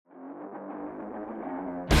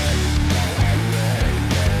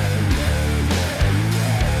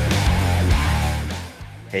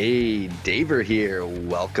Hey, Daver here.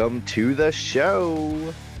 Welcome to the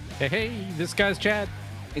show. Hey, this guy's Chad.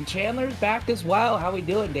 And Chandler's back as well. How we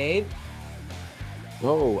doing, Dave?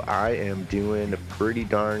 Oh, I am doing pretty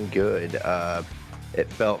darn good. It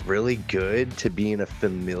felt really good to be in a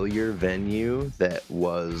familiar venue that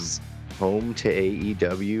was home to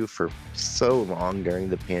AEW for so long during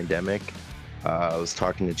the pandemic. I was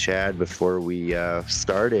talking to Chad before we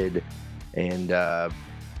started, and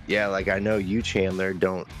yeah, like I know you, Chandler,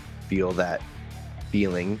 don't feel that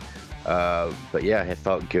feeling, but yeah, it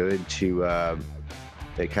felt good to.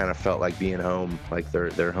 It kind of felt like being home, like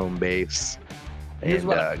their home base, Here's and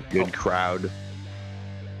what good crowd.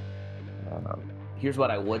 Uh, here's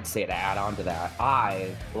what I would say to add on to that.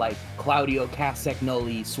 I like Claudio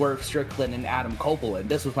Castagnoli, Swerve Strickland, and Adam Copeland.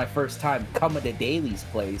 This was my first time coming to Daly's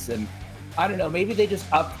place, and I don't know, maybe they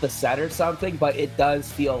just upped the set or something, but it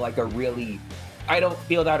does feel like a really. I don't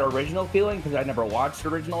feel that original feeling because I never watched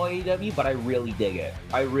original AEW, but I really dig it.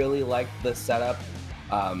 I really like the setup.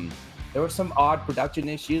 Um, there were some odd production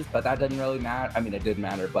issues, but that didn't really matter. I mean, it did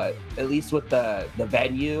matter, but at least with the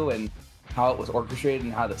venue and how it was orchestrated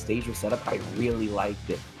and how the stage was set up, I really liked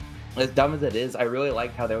it. As dumb as it is, I really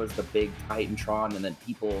liked how there was the big Titantron and then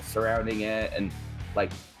people surrounding it, and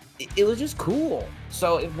like it was just cool.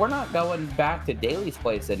 So if we're not going back to Daly's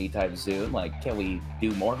place anytime soon, like, can we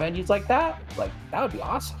do more venues like that? Like, that would be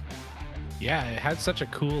awesome. Yeah, it had such a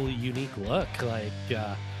cool, unique look.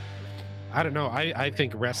 I don't know. I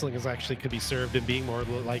think wrestling is actually could be served in being more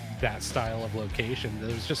like that style of location.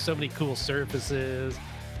 There's just so many cool surfaces.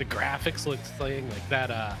 The graphics looked thing like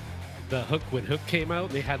that. The Hook when Hook came out,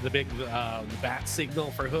 they had the big the bat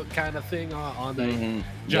signal for Hook kind of thing on the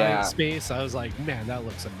giant Yeah. space. I was like, man, that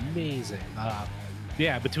looks amazing.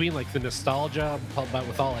 Yeah, between like the nostalgia, but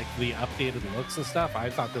with all like the updated looks and stuff, I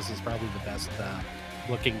thought this was probably the best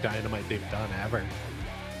looking Dynamite they've done ever.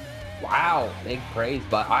 Wow, big praise.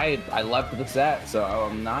 But I loved the set, so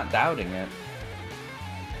I'm not doubting it.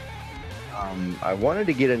 I wanted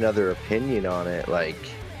to get another opinion on it. Like,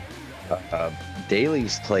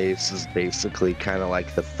 Daly's place is basically kind of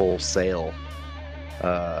like the Full Sail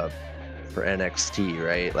uh, for NXT,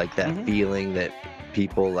 right? Like that hmm feeling that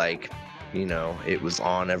people like, it was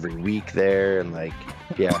on every week there, and like,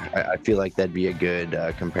 yeah, I feel like that'd be a good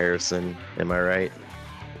comparison. Am I right?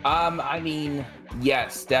 I mean,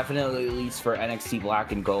 yes, definitely, at least for NXT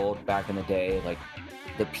Black and Gold back in the day, like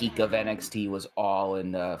the peak of NXT was all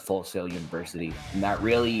in Full Sail University, and that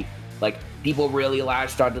really, like, people really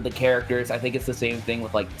latched onto the characters. I think it's the same thing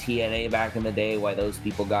with like TNA back in the day. Why those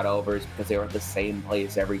people got over is because they were at the same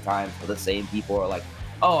place every time. So the same people are like,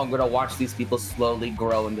 oh, I'm gonna watch these people slowly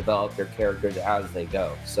grow and develop their characters as they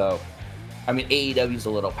go. So I mean, AEW's a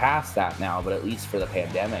little past that now, but at least for the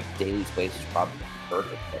pandemic, Daly's Place is probably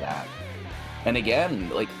perfect for that. And again,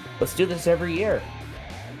 like, let's do this every year.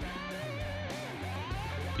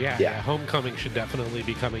 Yeah, Yeah. yeah. Homecoming should definitely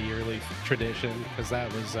become a yearly tradition because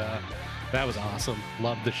that was awesome.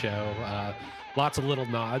 Loved the show. Lots of little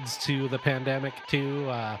nods to the pandemic too.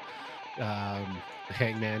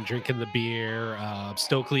 Hangman drinking the beer,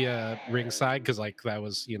 Stokely ringside because like that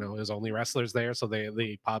was it was only wrestlers there, so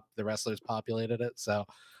the wrestlers populated it. So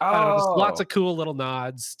I don't know, just lots Oh, of cool little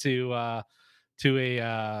nods to a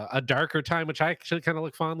darker time, which I actually kind of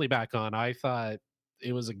look fondly back on. I thought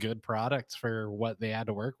it was a good product for what they had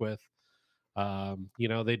to work with.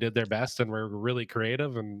 They did their best and were really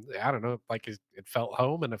creative, and I don't know, like it felt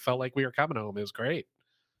home and it felt like we were coming home. It was great.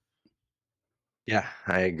 Yeah,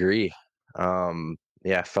 I agree.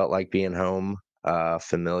 Yeah, felt like being home,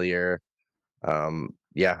 familiar.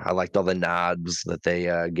 Yeah, I liked all the nods that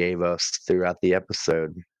they gave us throughout the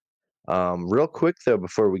episode. Real quick though,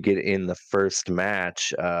 before we get in the first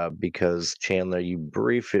match, because Chandler, you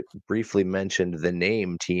briefly mentioned the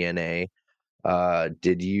name TNA.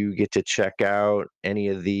 Did you get to check out any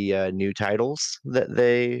of the new titles that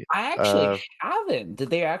they I actually uh, haven't. Did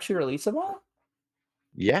they actually release them all?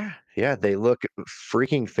 Yeah, yeah, they look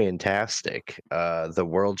freaking fantastic. The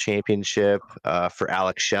World Championship for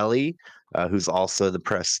Alex Shelley, who's also the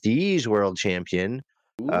Prestige World Champion,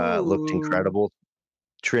 looked Ooh, incredible.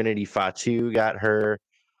 Trinity Fatu got her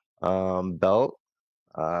belt.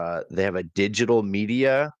 They have a digital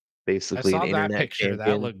media, I basically an saw that internet picture. That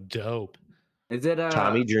champion, looked dope. is it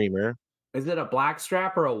Tommy a Dreamer, is it a black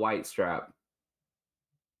strap or a white strap?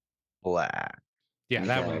 black. Yeah,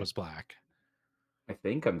 that one Okay, was black. I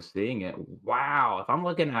think I'm seeing it. Wow, if I'm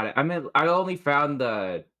looking at it, I mean, I only found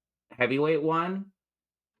the heavyweight one.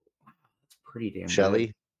 It's pretty damn good.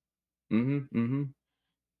 Shelley. Mm-hmm.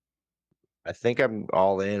 I think I'm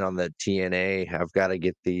all in on the TNA. I've got to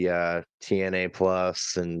get the TNA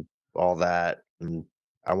Plus and all that. And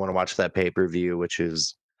I want to watch that pay-per-view, which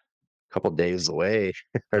is a couple days away,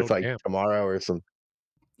 or Oh it's like damn. tomorrow or some.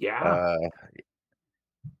 Yeah. Uh,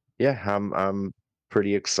 yeah, I'm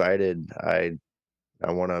pretty excited. I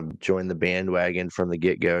want to join the bandwagon from the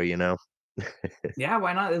get-go, you know? Yeah,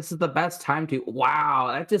 why not? This is the best time to. Wow,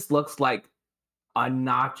 that just looks like a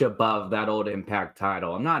notch above that old Impact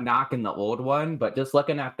title. I'm not knocking the old one, but just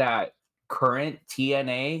looking at that current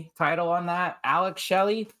TNA title on that, Alex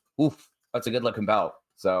Shelley, oof, that's a good looking belt.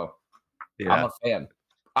 So I'm Yeah. a fan.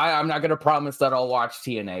 I'm not gonna promise that I'll watch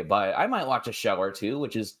TNA, but I might watch a show or two,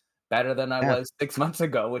 which is better than I Yeah. was 6 months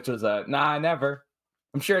ago, which was a nah, never.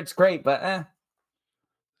 I'm sure it's great, but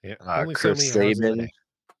Yeah, only so Chris many hours in the Sabin. day.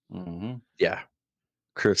 Mhm. Yeah.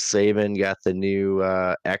 Chris Sabin got the new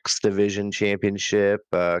X Division Championship,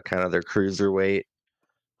 kind of their cruiserweight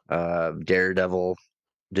Daredevil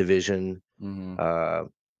division. Mhm. Uh,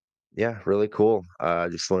 yeah, really cool.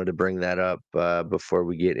 Just wanted to bring that up before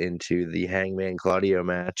we get into the Hangman Claudio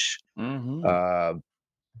match. Mhm. Uh,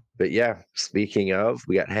 but yeah, speaking of,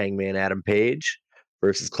 we got Hangman Adam Page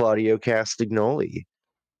versus Claudio Castagnoli.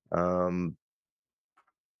 Um,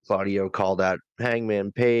 Claudio called out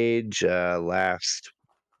Hangman Page last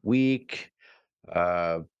week.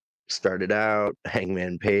 Uh, Started out,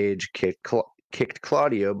 Hangman Page kicked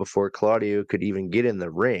Claudio before Claudio could even get in the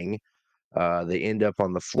ring. They end up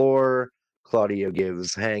on the floor. Claudio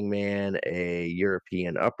gives Hangman a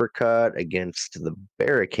European uppercut against the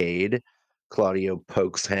barricade. Claudio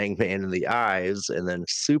pokes Hangman in the eyes and then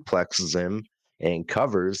suplexes him and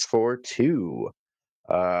covers for two.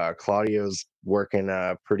 Claudio's working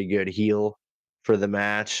a pretty good heel for the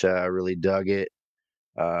match. Really dug it.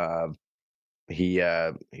 Uh, he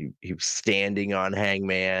was standing on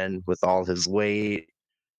Hangman with all his weight.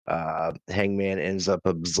 Hangman ends up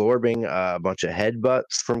absorbing a bunch of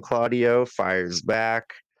headbutts from Claudio, fires back,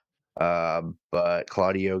 but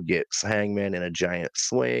Claudio gets Hangman in a giant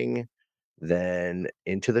swing, then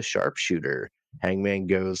into the sharpshooter. Hangman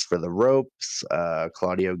goes for the ropes.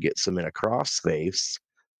 Claudio gets him in a crossface.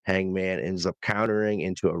 Hangman ends up countering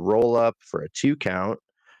into a roll up for a 2 count.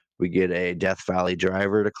 We get a Death Valley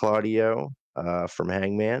driver to Claudio from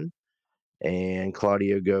Hangman, and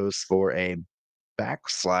Claudio goes for a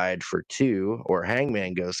backslide for two, or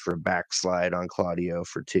Hangman goes for a backslide on Claudio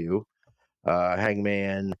for two.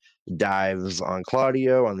 Hangman dives on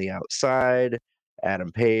Claudio on the outside.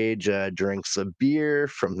 Adam Page drinks a beer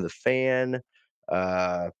from the fan.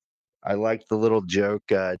 Uh, I liked the little joke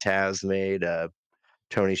Taz made.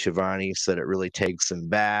 Tony Schiavone said it really takes him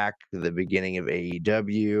back to the beginning of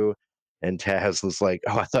AEW. And Taz was like,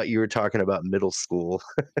 "Oh, I thought you were talking about middle school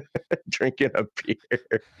drinking a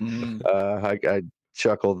beer." Mhm. I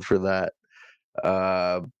chuckled for that.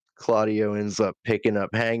 Uh, Claudio ends up picking up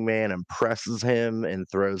Hangman and presses him and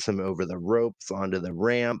throws him over the ropes onto the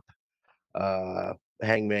ramp. Uh,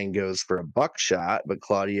 Hangman goes for a buckshot, but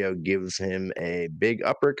Claudio gives him a big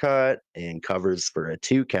uppercut and covers for a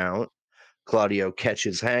 2 count. Claudio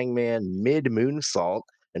catches Hangman mid moonsault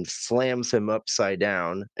and slams him upside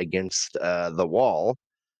down against the wall.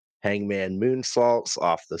 Hangman moonsaults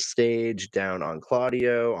off the stage down on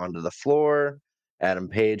Claudio onto the floor. Adam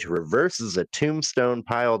Page reverses a tombstone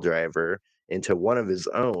pile driver into one of his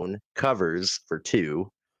own, covers for two.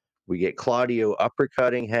 We get Claudio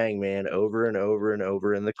uppercutting Hangman over and over and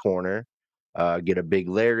over in the corner. Get a big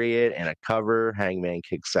lariat and a cover. Hangman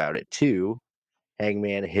kicks out at two.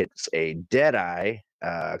 Hangman hits a Deadeye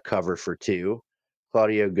cover for two.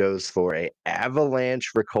 Claudio goes for a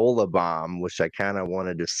avalanche Ricola bomb, which I kind of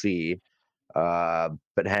wanted to see. But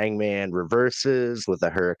Hangman reverses with a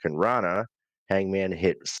Hurricane Rana. Hangman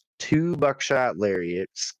hits two buckshot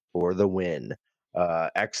lariats for the win.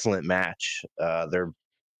 Excellent match. They're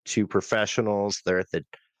two professionals. They're at the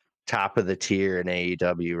top of the tier in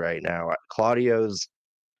AEW right now. Claudio's,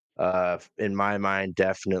 in my mind,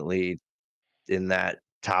 definitely in that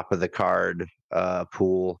top of the card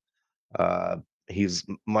pool. Uh, he's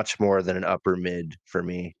much more than an upper mid for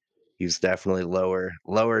me. He's definitely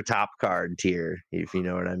lower top card tier, if you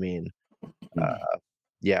know what I mean.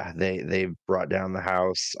 Yeah, they brought down the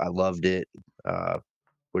house. I loved it. Uh,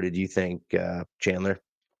 what did you think, Chandler?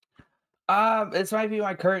 This might be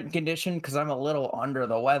my current condition because I'm a little under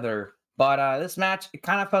the weather. But this match, it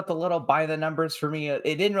kind of felt a little by the numbers for me. It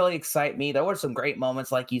didn't really excite me. There were some great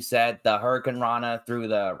moments, like you said, the Hurricane Rana through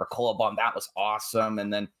the Ricola bomb. That was awesome.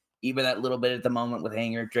 And then even that little bit at the moment with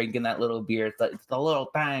Hanger drinking that little beer, it's the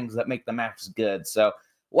little things that make the match good. So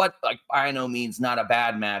what, like, by no means not a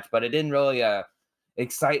bad match, but it didn't really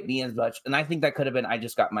excite me as much. And I think that could have been, I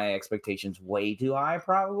just got my expectations way too high,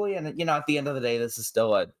 probably. And, at the end of the day, this is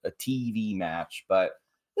still a TV match, but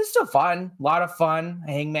It's still fun, a lot of fun.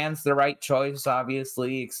 Hangman's the right choice,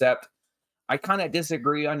 obviously, except I kind of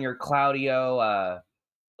disagree on your Claudio uh,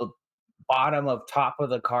 bottom of top of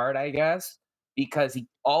the card, I guess, because he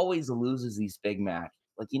always loses these big matches.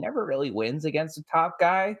 Like he never really wins against a top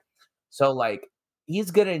guy. So like he's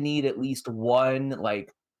gonna need at least one,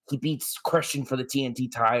 like he beats Christian for the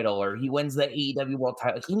TNT title or he wins the AEW world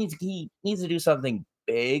title. He needs to do something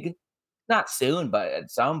big. Not soon, but at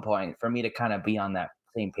some point for me to kind of be on that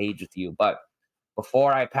same page with you. But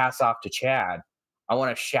before I pass off to Chad, I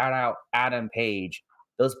want to shout out Adam Page.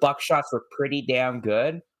 Those buckshots were pretty damn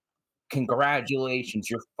good. Congratulations,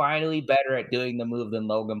 you're finally better at doing the move than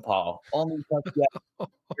Logan Paul. Only because you have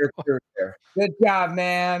your career there. Good job,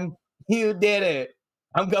 man. You did it.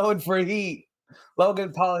 I'm going for heat.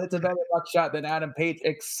 Logan Paul hits a better buckshot than Adam Page,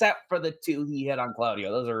 except for the two he hit on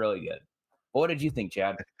Claudio. Those are really good. What did you think,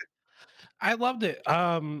 Chad? I loved it.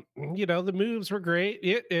 The moves were great.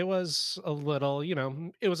 It was a little,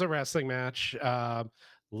 it was a wrestling match.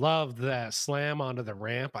 Loved that slam onto the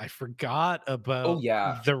ramp. I forgot Oh about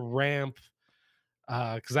yeah, the ramp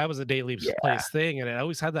because that was a daily Yeah. place thing, and it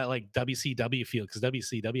always had that like WCW feel because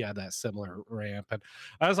WCW had that similar ramp, and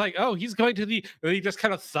I was like, oh, he's going to the. And he just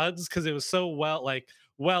kind of thuds because it was so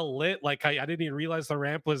well lit. Like I didn't even realize the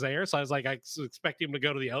ramp was there, so I was like, I was expecting him to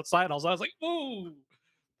go to the outside. I was like, ooh,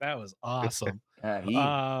 that was awesome. heat.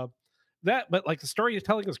 Uh, but like the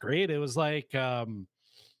storytelling was great. It was like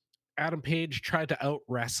Adam Page tried to out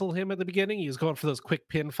wrestle him at the beginning. He was going for those quick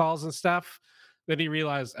pinfalls and stuff. Then he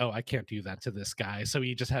realized, oh, I can't do that to this guy. So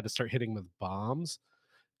he just had to start hitting with bombs.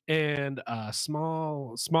 And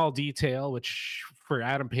small detail, which for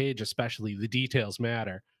Adam Page especially, the details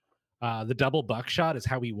matter. The double buckshot is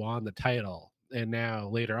how he won the title. And now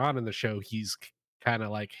later on in the show, he's kind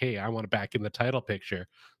of like, hey, I want to back in the title picture.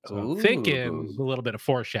 So I'm thinking Ooh, a little bit of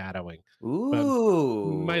foreshadowing. But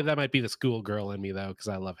ooh. that might be the schoolgirl in me though, because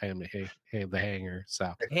I love the hanger.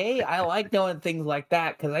 So Hey, I like knowing things like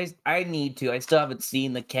that because I need to. I still haven't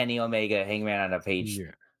seen the Kenny Omega Hangman on a Page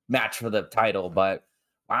yeah. match for the title, but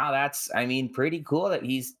wow, that's I mean pretty cool that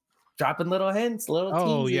he's dropping little hints, little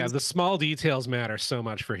Oh yeah, teases. the small details matter so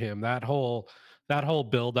much for him. That whole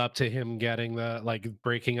build up to him getting the like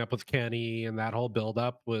breaking up with Kenny and that whole build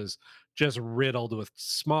up was just riddled with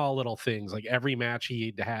small little things. Like every match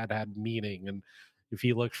he had meaning, and if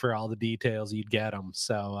you looked for all the details, you'd get them.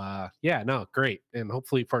 So yeah, no, great, and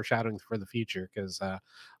hopefully foreshadowing for the future because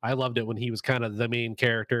I loved it when he was kind of the main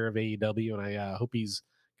character of AEW, and I hope he's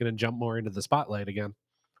gonna jump more into the spotlight again.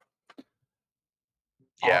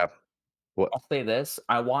 I'll Yeah. What? I'll say this: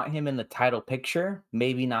 I want him in the title picture,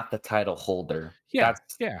 maybe not the title holder. Yeah,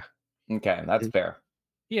 That's yeah. okay. That's Mm, fair.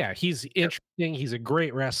 Yeah, he's Yep. interesting. He's a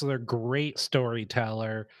great wrestler, great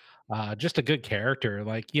storyteller, just a good character.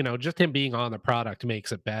 Like, just him being on the product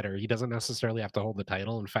makes it better. He doesn't necessarily have to hold the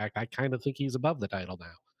title. In fact, I kind of think he's above the title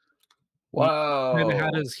now. He kind of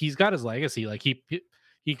had Whoa. he's got his legacy. Like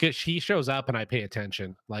he shows up and I pay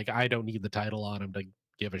attention. Like I don't need the title on him to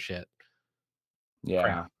give a shit. Crap,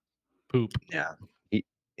 Yeah. poop. Yeah.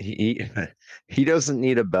 He he doesn't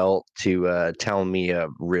need a belt to tell me a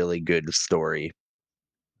really good story,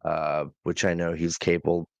 which I know he's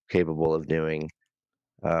capable of doing.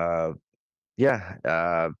 Uh,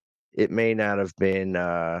 yeah. It may not have been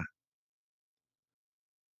the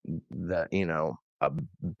a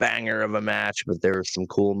banger of a match, but there were some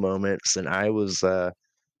cool moments, and I was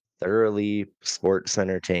thoroughly sports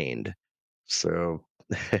entertained. So,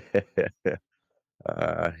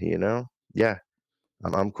 you know, yeah,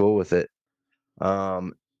 I'm cool with it.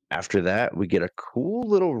 Um, After that, we get a cool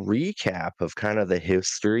little recap of kind of the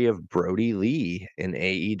history of Brody Lee in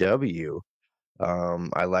AEW.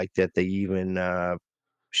 I like that they even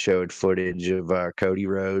showed footage of Cody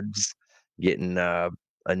Rhodes getting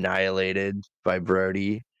annihilated by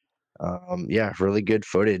Brody. Yeah, really good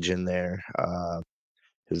footage in there.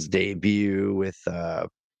 His debut with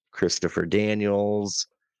Christopher Daniels,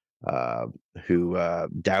 uh, who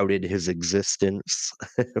doubted his existence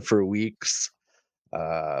for weeks.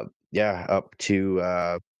 Yeah, up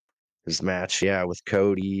to his match, yeah, with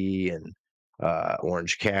Cody and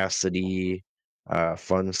Orange Cassidy.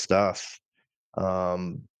 Fun stuff.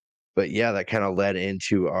 Um, but yeah, that kind of led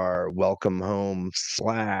into our welcome home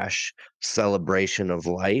slash celebration of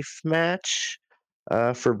life match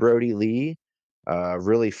for Brody Lee.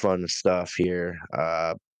 Really fun stuff here.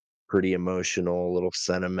 Pretty emotional, a little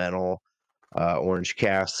sentimental. Orange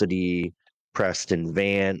Cassidy, Preston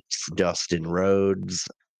Vance, Dustin Rhodes,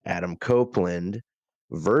 Adam Copeland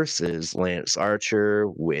versus Lance Archer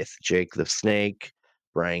with Jake the Snake,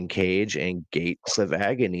 Brian Cage, and Gates of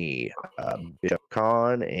Agony, Bishop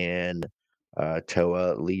Khan, and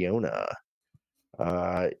Toa Leona.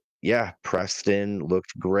 Uh, yeah, Preston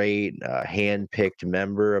looked great. Hand-picked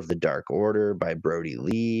member of the Dark Order by Brody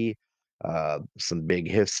Lee. Some big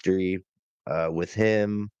history with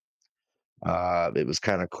him. It was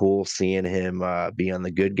kind of cool seeing him be on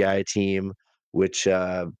the good guy team, which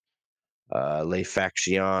Le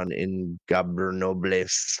Faction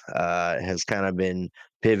Ingobernables has kind of been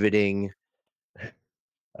pivoting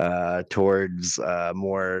towards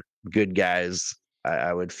more good guys.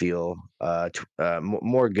 I would feel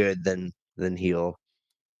more good than heel.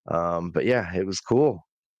 But yeah, it was cool,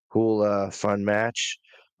 cool, fun match.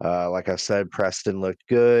 Like I said, Preston looked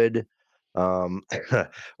good. Um,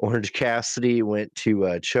 Orange Cassidy went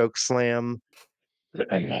to choke slam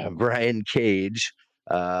Brian Cage,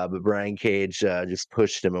 but Brian Cage just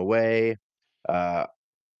pushed him away. Uh,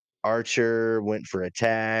 Archer went for a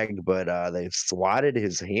tag, but they swatted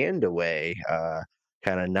his hand away,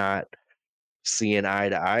 kind of not seeing eye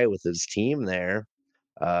to eye with his team there.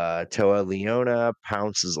 Toa Leona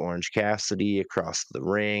pounces Orange Cassidy across the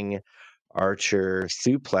ring. Archer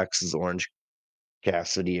suplexes Orange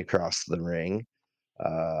Cassidy across the ring.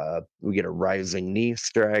 We get a rising knee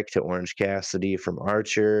strike to Orange Cassidy from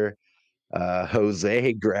Archer.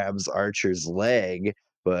 Jose grabs Archer's leg,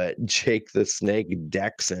 but Jake the Snake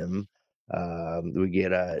decks him. We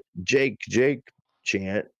get a Jake, Jake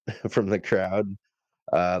chant from the crowd.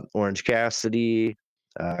 Orange Cassidy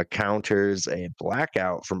counters a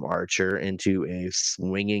blackout from Archer into a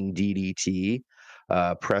swinging DDT.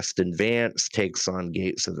 Preston Vance takes on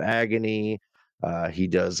Gates of Agony. He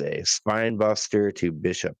does a spine buster to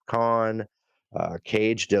Bishop Khan.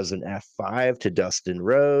 Cage does an F5 to Dustin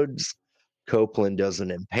Rhodes. Copeland does an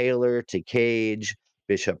impaler to Cage.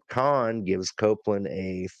 Bishop Khan gives Copeland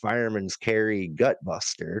a fireman's carry gut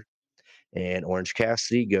buster. And Orange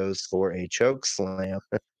Cassidy goes for a choke slam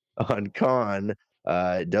on Khan.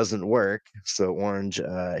 It doesn't work. So Orange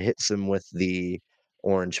hits him with the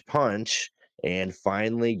orange punch and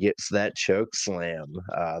finally gets that choke slam.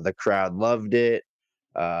 The crowd loved it.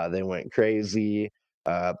 They went crazy.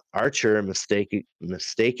 Archer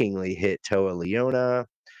mistakenly hit Toa Leona.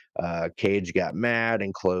 Cage got mad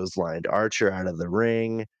and clotheslined Archer out of the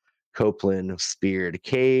ring. Copeland speared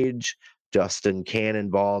Cage. Dustin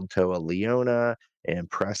cannonballed Toa Leona, and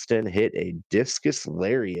Preston hit a discus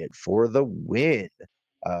lariat for the win.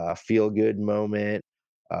 Feel good moment.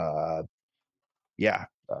 Uh, yeah,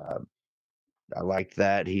 I liked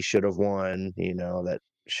that. He should have won. That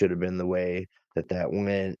should have been the way that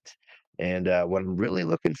went. And what I'm really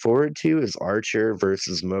looking forward to is Archer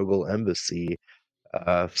versus Mogul Embassy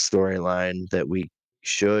storyline that we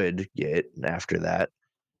should get after that.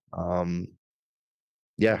 Um,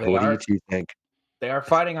 Well, yeah, they what do you are two think? they are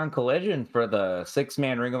fighting on Collision for the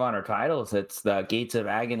six-man Ring of Honor titles. It's the Gates of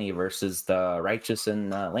Agony versus the Righteous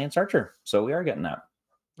and Lance Archer. So we are getting that.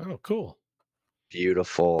 Oh, cool.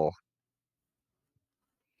 Beautiful.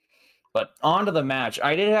 But on to the match.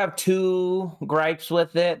 I did have two gripes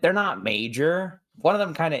with it. They're not major. One of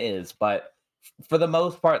them kind of is, but for the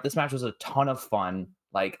most part, this match was a ton of fun.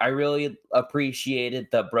 Like, I really appreciated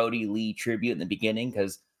the Brody Lee tribute in the beginning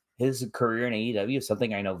because his career in AEW is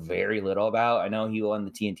something I know very little about. I know he won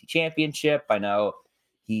the TNT Championship. I know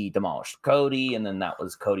he demolished Cody, and then that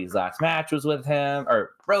was Cody's last match was with him,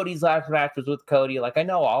 or Brody's last match was with Cody. Like, I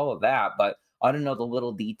know all of that, but I don't know the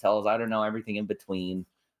little details. I don't know everything in between.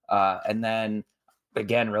 And then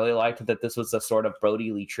again, really liked that this was a sort of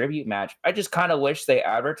Brody Lee tribute match. I just kind of wish they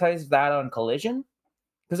advertised that on Collision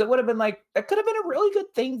because it would have been like, that could have been a really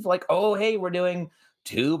good thing. Like, oh, hey, we're doing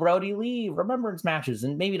two Brody Lee remembrance matches.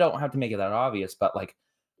 And maybe don't have to make it that obvious, but like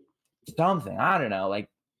something, I don't know. Like,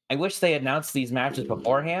 I wish they announced these matches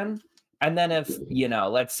beforehand. And then if,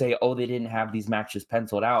 let's say, oh, they didn't have these matches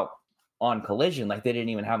penciled out on Collision, like they didn't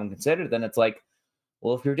even have them considered, then it's like,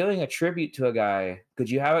 well, if you're doing a tribute to a guy, could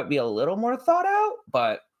you have it be a little more thought out?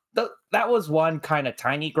 But that was one kind of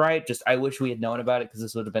tiny gripe. Just I wish we had known about it because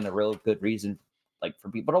this would have been a real good reason, like for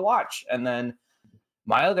people to watch. And then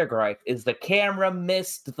my other gripe is the camera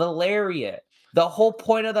missed the lariat. The whole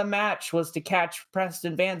point of the match was to catch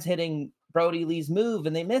Preston Vance hitting Brody Lee's move,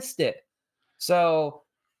 and they missed it. So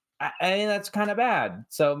I mean that's kind of bad.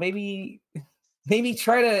 So maybe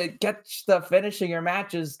try to get the finishing your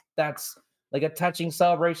matches that's like a touching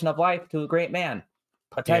celebration of life to a great man, Yeah,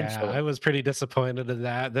 I potentially. was pretty disappointed in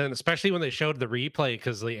that. Then, especially when they showed the replay,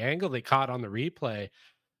 because the angle they caught on the replay,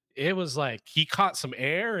 it was like he caught some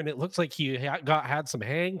air, and it looks like he had some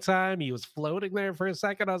hang time. He was floating there for a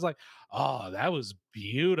second. I was like, "Oh, that was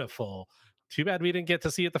beautiful." Too bad we didn't get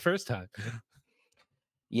to see it the first time.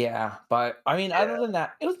 Yeah, but I mean, other Yeah. than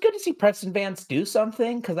that, it was good to see Preston Vance do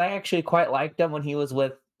something because I actually quite liked him when he was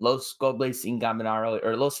with Los Gobles Ingaminaros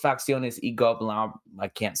or Los Facciones y Goblin. I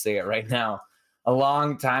can't say it right now. A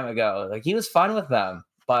long time ago, like he was fun with them,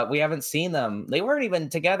 but we haven't seen them. They weren't even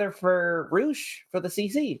together for Roosh for the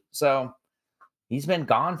CC, so he's been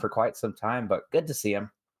gone for quite some time. But good to see him.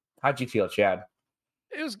 How'd you feel, Chad?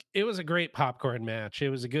 It was a great popcorn match. It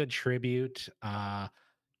was a good tribute.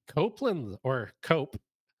 Copeland or Cope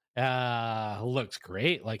looks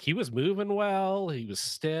great. Like he was moving well, he was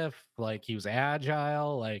stiff, like he was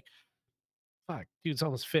agile, like fuck, dude's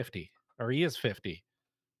almost 50 or he is 50.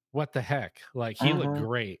 What the heck? Like he looked Hmm.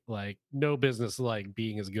 great. Like no business like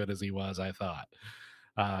being as good as he was, I thought.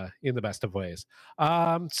 In the best of ways.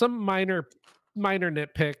 Some minor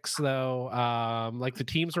nitpicks though. Like the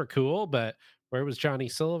teams were cool, but where was Johnny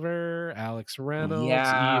Silver, Alex Reynolds,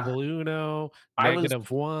 Yeah, Evil Uno, I was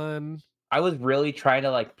 -1? I was really trying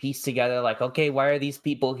to like piece together like, okay, why are these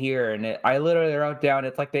people here? And I literally wrote down,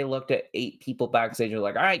 it's like they looked at 8 people backstage and were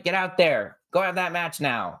like, all right, get out there, go have that match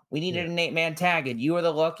now. We Yeah. needed an 8-man tag, and you were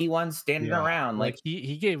the lucky one standing Yeah, around. like Like,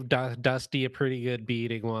 he gave Dusty a pretty good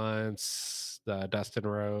beating once. Dustin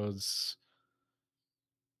Rhodes,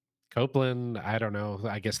 Copeland. I don't know.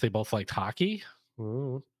 I guess they both liked hockey.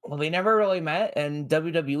 Ooh, well, they never really met in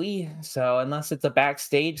WWE, so unless it's a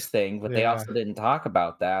backstage thing, but they yeah, also didn't talk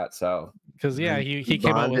about that. So because yeah, They he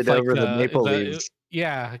came out with bonded like over the Maple Leaves.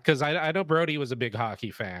 yeah, because I know Brody was a big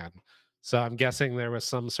hockey fan, so I'm guessing there was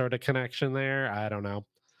some sort of connection there. I don't know.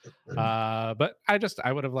 But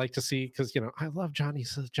I would have liked to see because I love Johnny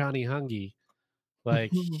Hungy.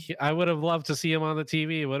 Like, I would have loved to see him on the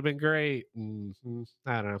TV. It would have been great.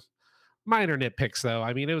 I don't know. Minor nitpicks, though.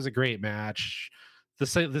 I mean, it was a great match.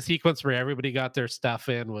 The sequence where everybody got their stuff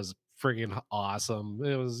in was friggin' awesome.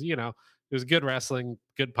 It was good wrestling,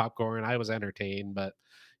 good popcorn. I was entertained, but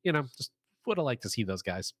just would have liked to see those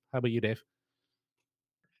guys. How about you, Dave?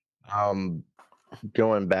 Um,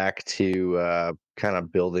 Going back to kind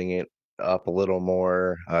of building it up a little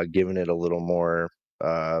more, giving it a little more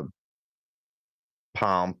uh,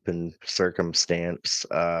 pomp and circumstance.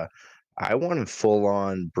 I want a full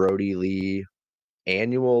on Brody Lee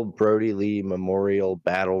annual Brody Lee Memorial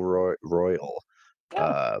Battle Royal, yeah,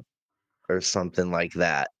 uh, or something like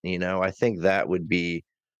that. I think that would be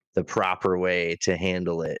the proper way to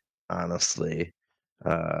handle it. Honestly,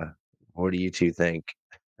 uh, what do you two think?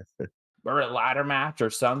 or a ladder match or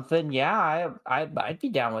something. Yeah, I'd be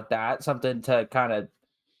down with that. Something to kind of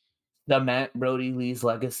cement Brody Lee's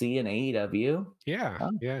legacy in AEW. Yeah,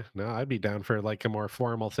 yeah. No, I'd be down for like a more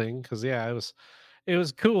formal thing because yeah, it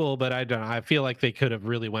was cool, but I don't know. I feel like they could have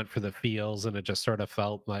really went for the feels, and it just sort of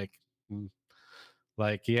felt mm,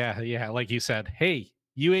 like yeah, like you said, hey,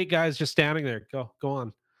 you eight guys just standing there, go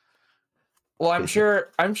on. Well, I'm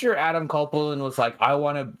sure Adam Copeland was like, I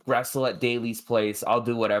want to wrestle at Daly's place. I'll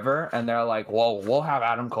do whatever. And they're like, well, we'll have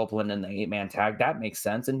Adam Copeland in the 8-man tag. That makes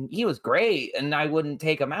sense. And he was great. And I wouldn't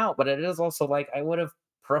take him out. But it is also like I would have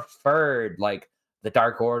preferred like the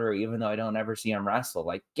Dark Order, even though I don't ever see him wrestle.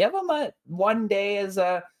 Like give him a one day as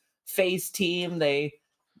a face team. They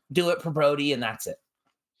do it for Brody, and that's it.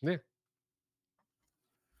 Yeah,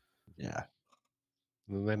 Yeah,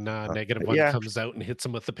 and then but -1 yeah, comes out and hits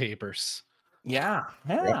him with the papers. Yeah.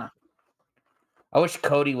 yep. Yeah. I wish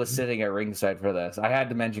Cody was sitting at ringside for this. I had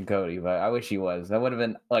to mention Cody, but I wish he was. That would have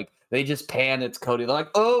been like they just pan. It's Cody. They're like,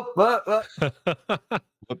 oh,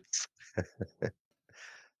 Whoops.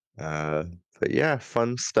 Uh, but yeah,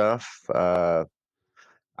 fun stuff.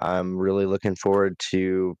 I'm really looking forward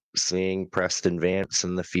to seeing Preston Vance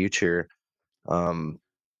in the future. Um,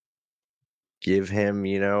 give him,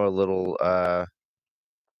 a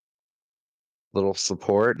little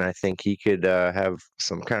support, and I think he could have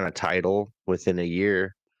some kind of title within a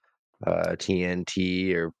year,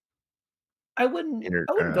 TNT or I wouldn't. inter.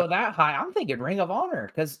 I wouldn't go that high. I'm thinking Ring of Honor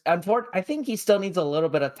because unfortunately, I think he still needs a little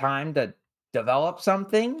bit of time to develop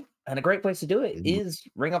something. And a great place to do it Mhm. is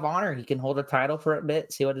Ring of Honor. He can hold a title for a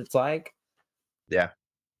bit, see what it's like. Yeah,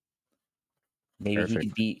 Maybe he perfect.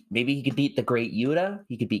 could beat. Maybe he could beat the Great Yuta.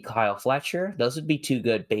 He could beat Kyle Fletcher. Those would be two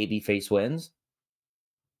good babyface wins.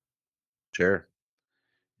 Sure.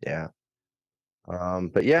 Yeah.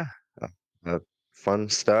 But yeah, uh, uh, fun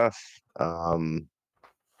stuff. Um,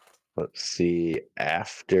 let's see.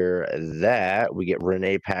 After that, we get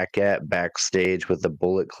Renee Paquette backstage with the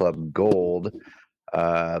Bullet Club Gold.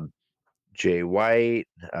 Uh, Jay White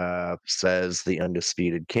says the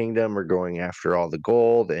Undisputed Kingdom are going after all the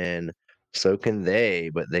gold, and so can they,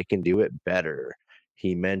 but they can do it better.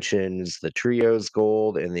 He mentions the Trio's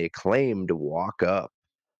gold and the Acclaimed walk up.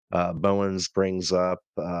 Bowens brings up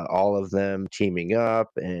all of them teaming up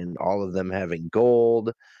and all of them having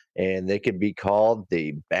gold, and they could be called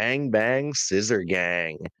the Bang Bang Scissor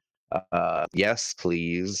Gang. Yes,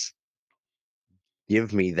 please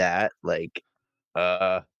give me that. Like,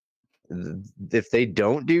 uh, if they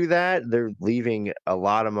don't do that, they're leaving a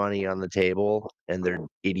lot of money on the table, and they're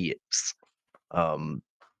idiots. Um,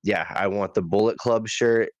 yeah, I want the Bullet Club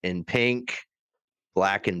shirt in pink,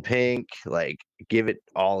 black and pink. Like, give it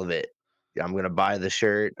all of it. I'm gonna buy the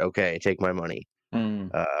shirt. Okay, take my money. Mm.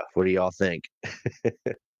 What do y'all think?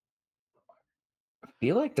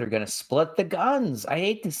 Feel like they're gonna split the guns. I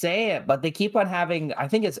hate to say it, but they keep on having. I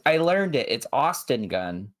think it's. I learned it. It's Austin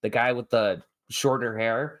Gunn, the guy with the shorter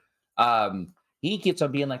hair. He keeps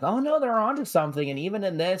on being like, "Oh no, they're onto something." And even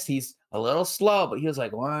in this, he's a little slow, but he was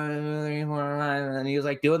like, "1, 3, 4, 5," and he was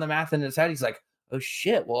like doing the math in his head. He's like, "Oh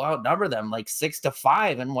shit, we'll outnumber them like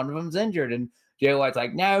 6-5, and one of them's injured." And Jay White's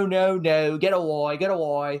like, "No, no, no, get away, get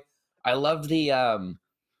away." I loved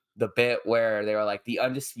the bit where they were like the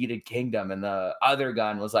undisputed kingdom and the other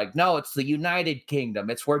gun was like, no, it's the United Kingdom,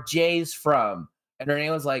 it's where Jay's from, and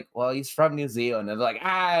Renee was like, well, he's from New Zealand, and they're like,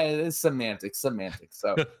 it's semantics.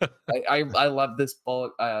 So I love this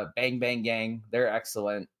bang bang gang. They're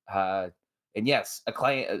excellent. And yes, a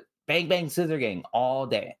client bang bang scissor gang all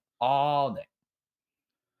day, all day.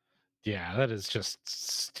 Yeah, that is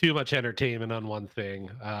just too much entertainment on one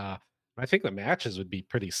thing. I think the matches would be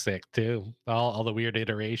pretty sick too. All the weird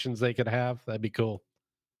iterations they could have. That'd be cool.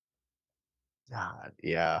 God,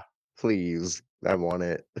 yeah, please, I want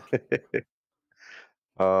it.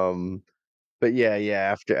 um, but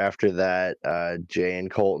yeah, after that, Jay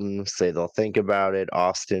and Colton say they'll think about it.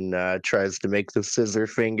 Austin tries to make the scissor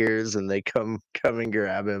fingers, and they come and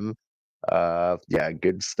grab him. Yeah,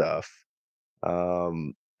 good stuff.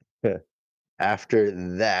 Um, after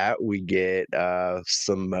that, we get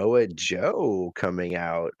Samoa Joe coming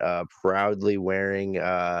out, proudly wearing.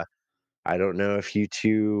 I don't know if you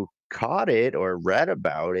two caught it or read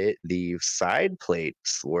about it. The side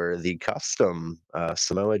plates were the custom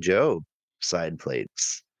Samoa Joe side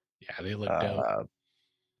plates. Yeah, they look dope. Uh,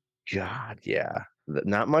 God, yeah.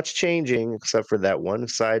 Not much changing except for that one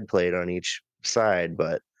side plate on each side,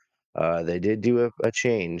 but they did do a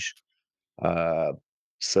change. Uh,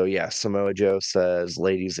 so yeah, Samoa Joe says,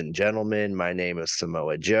 "Ladies and gentlemen, my name is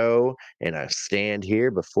Samoa Joe, and I stand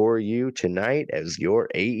here before you tonight as your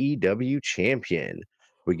AEW champion."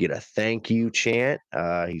 We get a thank you chant.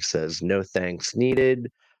 He says, "No thanks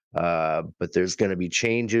needed." But there's going to be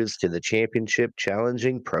changes to the championship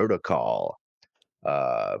challenging protocol.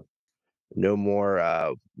 Uh, no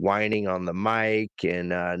more whining on the mic, and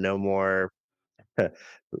no more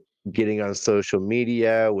getting on social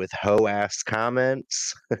media with hoe ass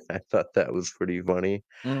comments. I thought that was pretty funny.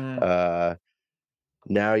 Mhm. Uh,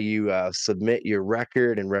 Now you submit your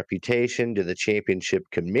record and reputation to the championship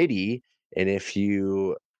committee, and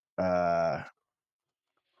uh,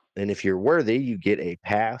 if you're worthy, you get a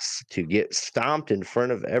pass to get stomped in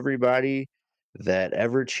front of everybody that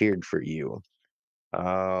ever cheered for you.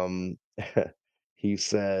 Um, he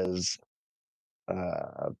says,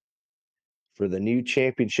 uh, for the new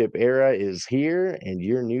championship era is here, and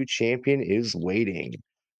your new champion is waiting.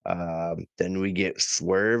 Then we get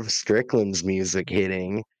Swerve Strickland's music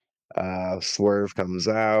hitting. Swerve comes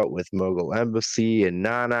out with Mogul Embassy and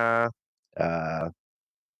Nana. Uh,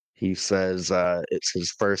 he says it's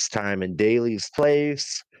his first time in Daly's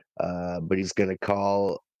place, but he's going to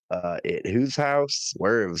call it whose house?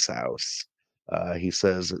 Swerve's house. He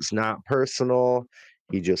says it's not personal.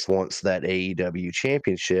 He just wants that AEW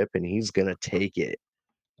championship, and he's going to take it.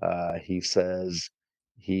 He says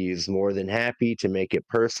he's more than happy to make it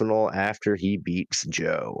personal after he beats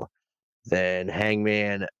Joe. Then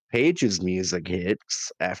Hangman Page's music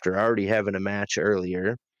hits after already having a match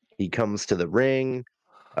earlier. He comes to the ring.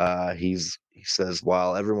 He says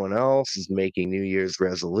while everyone else is making New Year's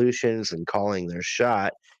resolutions and calling their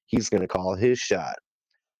shot, he's going to call his shot.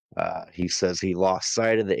 He says he lost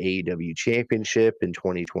sight of the AEW championship in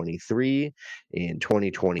 2023. In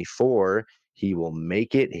 2024, he will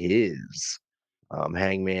make it his.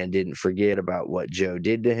 Hangman didn't forget about what Joe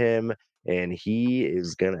did to him, and he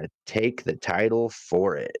is going to take the title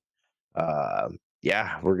for it.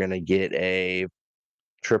 Yeah, we're going to get a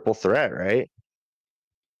triple threat, right?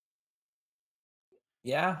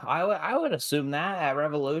 Yeah, I would assume that at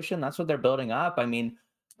Revolution, that's what they're building up. I mean,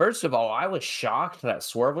 first of all, I was shocked that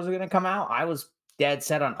Swerve was going to come out. I was dead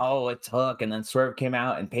set on, oh, it's Hook, and then Swerve came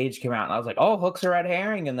out and Page came out, and I was like, oh, Hook's a red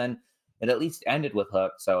herring, and then it at least ended with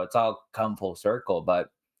Hook, so it's all come full circle. But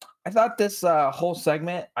I thought this whole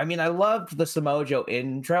segment, I mean, I loved the Samoa Joe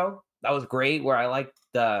intro. that was great. Where I like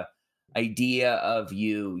the idea of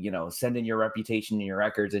sending your reputation and your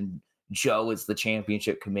records, and Joe is the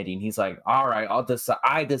championship committee, and he's like, "All right,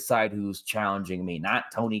 I decide who's challenging me, not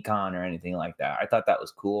Tony Khan or anything like that." I thought that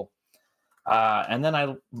was cool. And then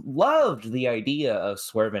I loved the idea of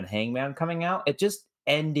Swerve and Hangman coming out. It just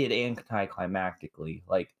ended anticlimactically.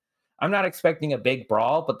 Like, I'm not expecting a big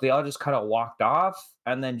brawl, but they all just kind of walked off.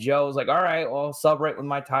 And then Joe was like, all right, well, I'll celebrate with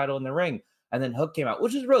my title in the ring. And then Hook came out,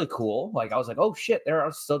 which is really cool. Like, I was like, oh shit,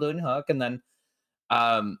 they're still doing Hook. And then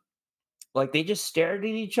um, like they just stared at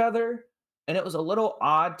each other, and it was a little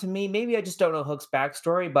odd to me. Maybe I just don't know Hook's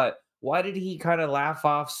backstory, but why did he kind of laugh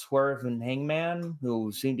off Swerve and Hangman,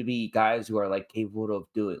 who seem to be guys who are like capable of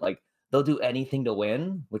doing like they'll do anything to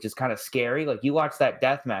win, which is kind of scary. Like you watch that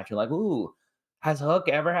death match, you're like, ooh, has Hook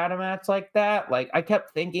ever had a match like that? Like I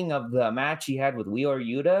kept thinking of the match he had with Wheeler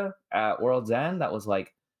Yuta at World's End that was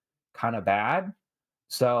like kind of bad.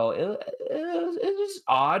 So it was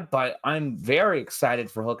odd, but I'm very excited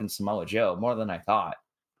for Hook and Samoa Joe more than I thought.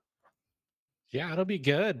 Yeah, it'll be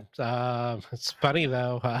good. It's funny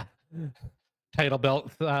though. Title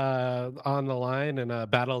belt on the line and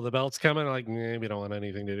battle of the belts coming. Like, nah, we don't want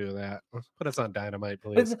anything to do with that. Put us on Dynamite,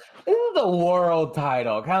 This, please. this is the world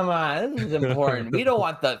title. Come on, this is important. We don't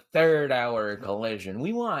want the third hour collision.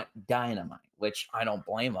 We want Dynamite, which I don't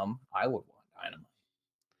blame them. I would want Dynamite.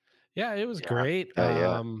 Yeah, it was Yeah. great.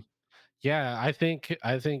 Yeah. Yeah, I think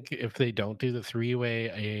if they don't do the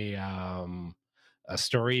three-way, a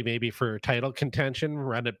story maybe for title contention,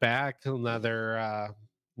 run it back, another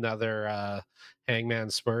Hangman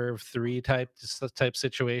Swerve 3 type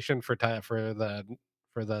situation for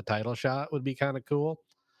the title shot would be kind of cool.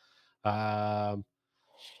 Um,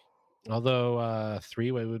 although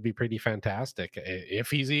three-way would be pretty fantastic if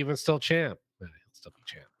he's even still champ. He'll still be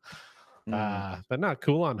champ. Mm. But not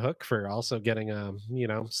cool on Hook for also getting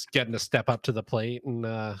getting a step up to the plate and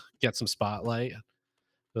get some spotlight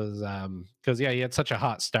because yeah, he had such a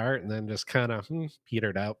hot start and then just kind of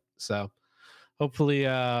petered out. So hopefully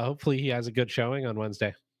he has a good showing on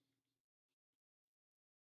Wednesday.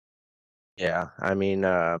 Yeah. I mean,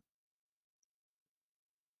 I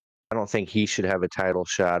don't think he should have a title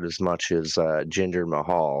shot as much as Jinder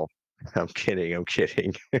Mahal. I'm kidding. I'm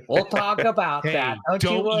kidding. We'll talk about that. Hey, Don't you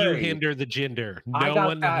don't you worry. hinder the gender. I No got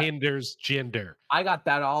one that. hinders gender. I got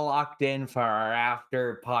that all locked in for our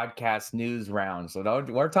after podcast news round. So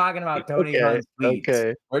don't. We're talking about Tony Okay. Khan's tweets.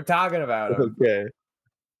 Okay. We're talking about him. Okay.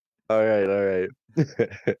 All right. All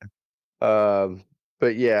right.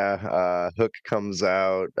 But yeah, Hook comes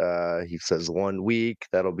out. He says 1 week.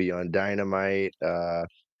 That'll be on Dynamite.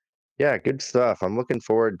 Yeah, good stuff. I'm looking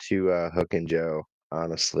forward to Hook and Joe,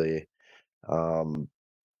 honestly. Um,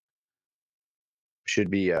 should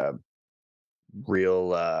be a real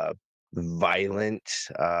violent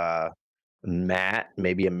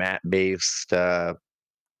maybe a mat based uh,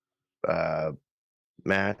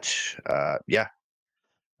 match. Yeah,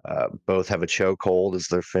 both have a chokehold as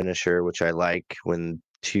their finisher, which I like when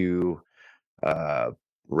two uh,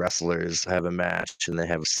 wrestlers have a match and they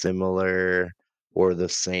have similar or the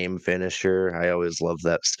same finisher. I always love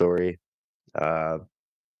that story. Uh,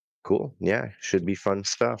 cool. Yeah, should be fun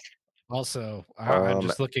stuff. Also, I'm Um,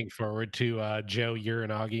 just looking forward to Joe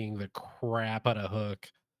Uranagiing the crap out of Hook.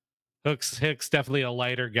 Hook's definitely a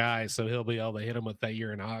lighter guy, so he'll be able to hit him with that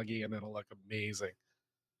Uranagi, and it'll look amazing.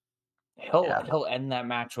 He'll yeah, he'll end that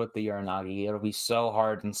match with the Uranagi. It'll be so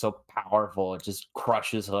hard and so powerful. It just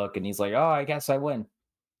crushes Hook, and he's like, "Oh, I guess I win."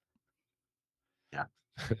 yeah.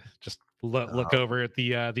 Just look Um, over at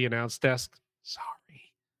the announce desk. Sorry.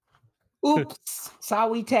 Oops,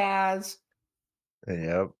 sorry, Taz.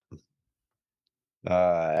 yep.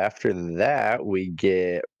 After that, we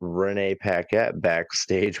get Renee Paquette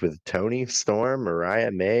backstage with Tony Storm,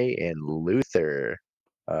 Mariah May, and Luther.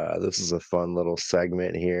 This is a fun little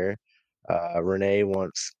segment here. Renee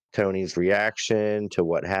wants Tony's reaction to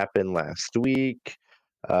what happened last week.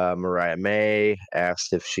 Mariah May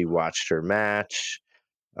asked if she watched her match.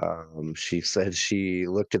 She said she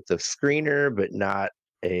looked at the screener, but not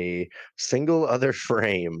a single other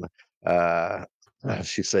frame.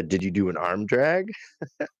 She said, "Did you do an arm drag?"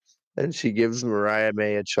 And she gives Mariah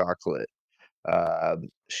May a chocolate.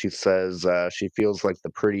 She says she feels like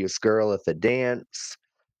the prettiest girl at the dance.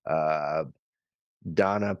 Uh,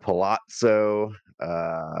 Donna Palazzo,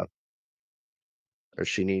 or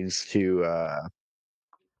she needs to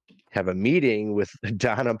have a meeting with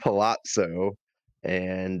Donna Palazzo,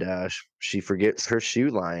 and she forgets her shoe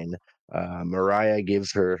line. Mariah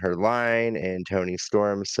gives her her line, and Tony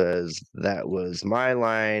Storm says, "That was my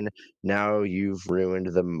line. Now you've ruined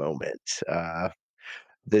the moment."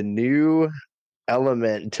 The new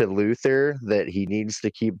element to Luther that he needs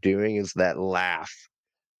to keep doing is that laugh.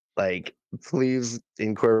 Like, please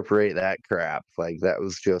incorporate that crap. Like, that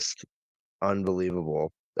was just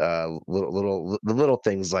unbelievable. The little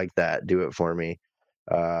things like that do it for me.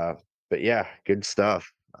 Uh, but yeah, good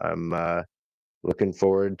stuff. I'm looking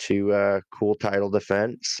forward to cool title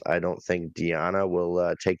defense. I don't think Deanna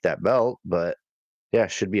will take that belt, but yeah,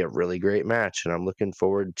 should be a really great match, and I'm looking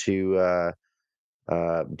forward to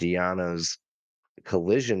Deanna's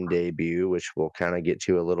Collision debut, which we'll kind of get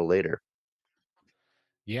to a little later.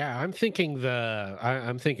 Yeah, I'm thinking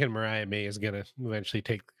Mariah May is gonna eventually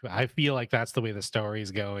take. I feel like that's the way the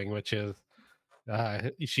story's going, which is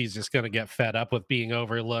she's just gonna get fed up with being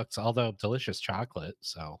overlooked. Although delicious chocolate,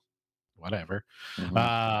 so whatever.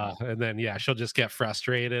 Mhm. And then yeah, she'll just get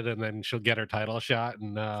frustrated, and then she'll get her title shot,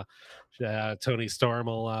 and Tony Storm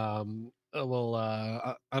will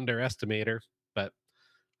underestimate her. But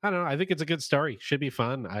I don't know. I think it's a good story. Should be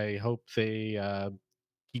fun. I hope they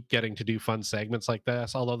keep getting to do fun segments like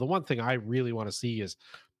this. Although the one thing I really want to see is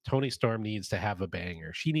Tony Storm needs to have a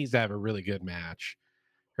banger. She needs to have a really good match.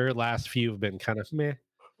 Her last few have been kind of meh.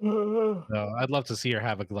 So I'd love to see her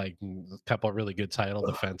have a couple of really good title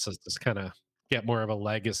defenses, just kind of get more of a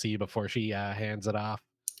legacy before she hands it off.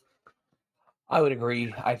 I would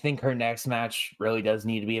agree. I think her next match really does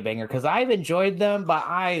need to be a banger because I've enjoyed them, but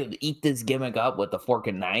I eat this gimmick up with the fork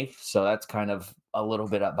and knife. So that's kind of a little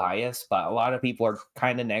bit of bias. But a lot of people are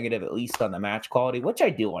kind of negative, at least on the match quality, which I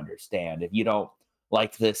do understand. If you don't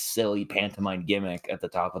like this silly pantomime gimmick at the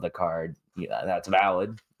top of the card, yeah, that's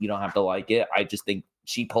valid. You don't have to like it. I just think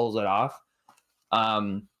she pulls it off.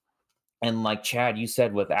 Um, and like Chad, you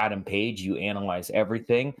said with Adam Page, you analyze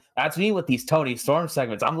everything. That's me with these Tony Storm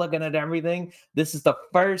segments. I'm looking at everything. This is the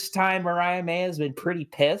first time Mariah May has been pretty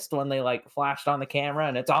pissed when they like flashed on the camera,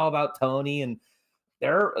 and it's all about Tony. And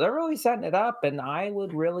they're really setting it up. And I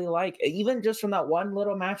would really like, even just from that one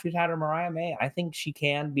little match we've had with Mariah May, I think she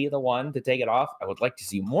can be the one to take it off. I would like to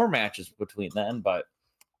see more matches between them, but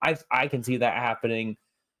I can see that happening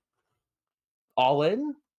all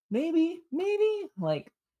in, maybe.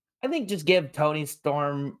 Like, I think just give Tony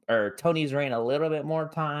Storm or Tony's reign a little bit more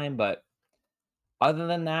time. But other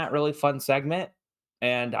than that, really fun segment.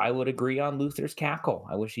 And I would agree on Luther's cackle.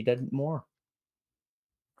 I wish he did more.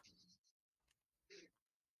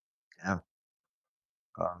 Yeah.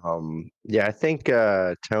 Yeah, I think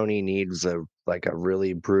Tony needs a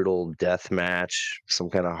really brutal death match, some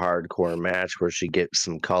kind of hardcore match where she gets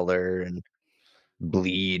some color and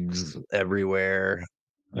bleeds everywhere.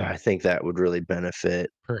 I think that would really benefit.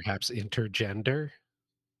 Perhaps intergender.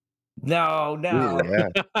 No, Ooh, no.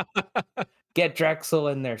 yeah. Get Drexel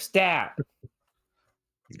in there. Stat.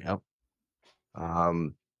 Yep.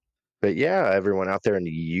 Um, but yeah, everyone out there in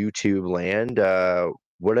YouTube land,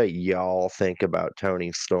 what do y'all think about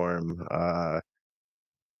Tony Storm?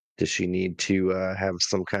 Does she need to have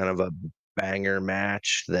some kind of a banger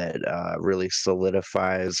match that really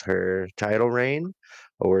solidifies her title reign,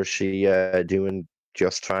 or is she doing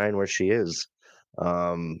just fine where she is?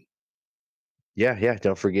 Um, yeah, yeah.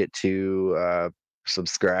 Don't forget to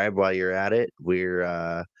subscribe while you're at it.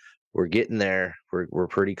 We're getting there. We're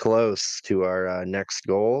pretty close to our next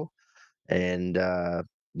goal, and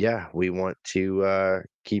yeah, we want to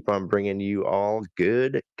keep on bringing you all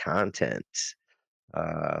good content.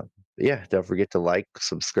 Uh, yeah, don't forget to like,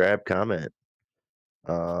 subscribe, comment.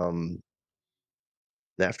 Um,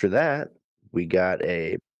 After that, we got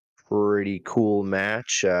a pretty cool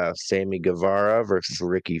match. Sammy Guevara versus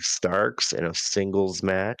Ricky Starks in a singles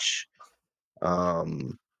match.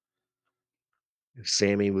 Um,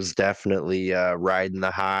 Sammy was definitely riding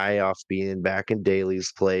the high off being back in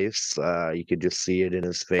Daly's place. You could just see it in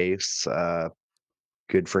his face.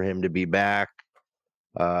 Good for him to be back.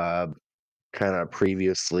 Uh, kind of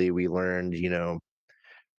previously, we learned,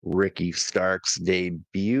 Ricky Starks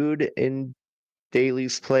debuted in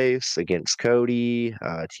Daly's place against Cody,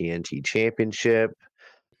 TNT Championship.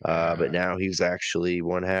 But Yeah. now he's actually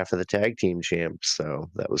one half of the tag team champs. So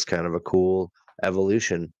that was kind of a cool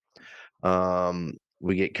evolution.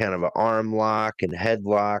 We get kind of an arm lock and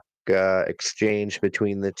headlock exchange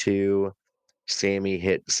between the two. Sammy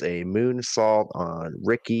hits a moonsault on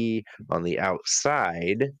Ricky on the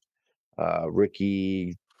outside.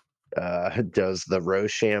 Ricky does the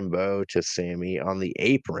Rochambeau to Sammy on the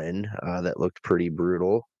apron. That looked pretty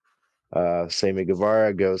brutal. Sammy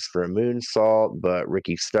Guevara goes for a moonsault, but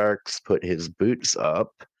Ricky Starks put his boots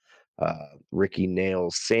up. Ricky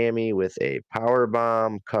nails Sammy with a power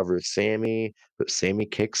bomb, covers Sammy, but Sammy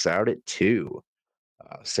kicks out at two.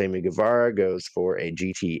 Sammy Guevara goes for a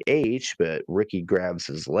GTH, but Ricky grabs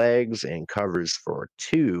his legs and covers for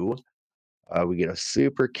two. We get a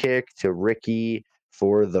super kick to Ricky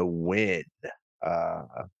for the win. Uh,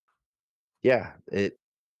 yeah,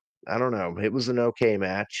 I don't know. It was an okay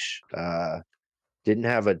match. Didn't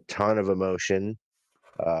have a ton of emotion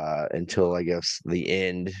until I guess the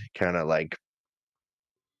end kind of like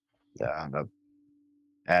uh,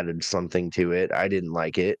 added something to it. I didn't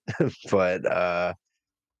like it, but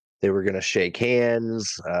they were gonna shake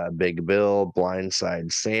hands. Big Bill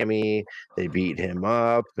blindsides Sammy. They beat him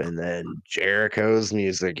up, and then Jericho's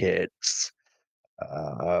music hits.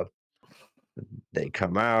 Uh, they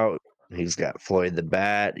come out. He's got Floyd the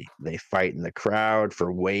Bat. They fight in the crowd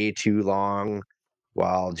for way too long,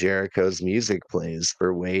 while Jericho's music plays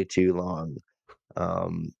for way too long.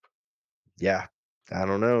 Um, yeah, I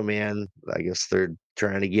don't know, man. I guess they're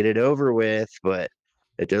trying to get it over with, but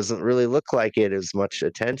it doesn't really look like it as much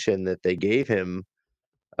attention that they gave him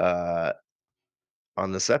uh,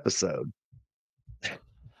 on this episode.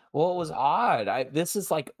 Well, it was odd. This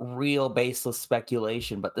is like real baseless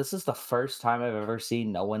speculation, but this is the first time I've ever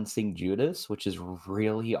seen no one sing Judas, which is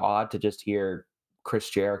really odd to just hear Chris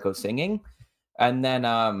Jericho singing. And then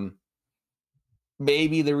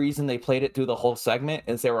maybe the reason they played it through the whole segment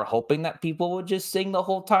is they were hoping that people would just sing the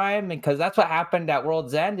whole time, because that's what happened at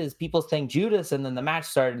World's End is people sang Judas and then the match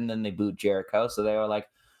started and then they booed Jericho. So they were like,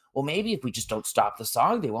 well, maybe if we just don't stop the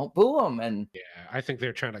song, they won't boo him. Yeah, I think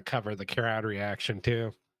they're trying to cover the crowd reaction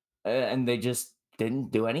too. And they just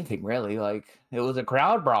didn't do anything really. Like, it was a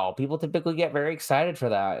crowd brawl. People typically get very excited for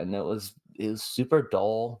that, and it was super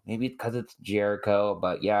dull. Maybe because it's Jericho,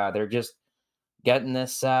 but yeah, they're just getting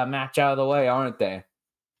this match out of the way, aren't they?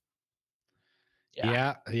 Yeah.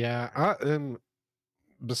 Yeah, yeah. And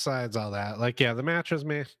besides all that, like, yeah, the match was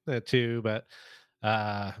meh too, but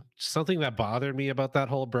something that bothered me about that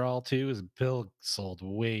whole brawl too is Bill sold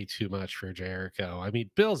way too much for Jericho. I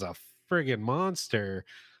mean, Bill's a friggin' monster.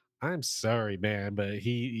 I'm sorry, man, but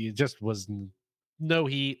he just was no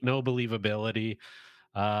heat, no believability.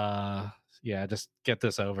 Uh yeah, just get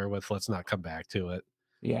this over with. Let's not come back to it.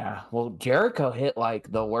 Yeah. Well, Jericho hit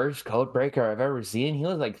like the worst code breaker I've ever seen. He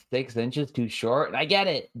was like 6 inches too short. And I get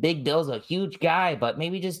it. Big Bill's a huge guy, but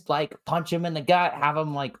maybe just like punch him in the gut, have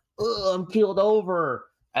him like, oh, I'm keeled over,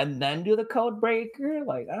 and then do the code breaker.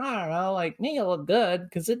 Like, I don't know, like make it look good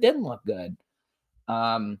because it didn't look good.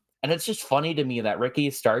 And it's just funny to me that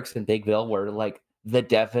Ricky Starks and Big Bill were like the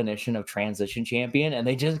definition of transition champion, and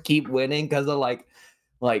they just keep winning because of like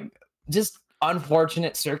just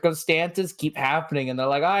unfortunate circumstances keep happening, and they're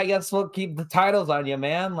like, oh, I guess we'll keep the titles on you,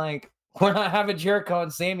 man. Like, we're not having Jericho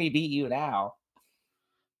and Sammy beat you now.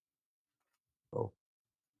 Oh.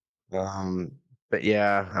 But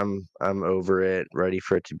yeah, I'm over it, ready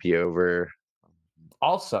for it to be over.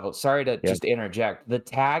 Also, sorry to Yeah. just interject, the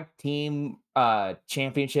tag team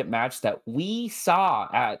championship match that we saw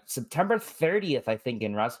at September 30th, I think,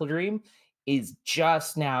 in Wrestle Dream, is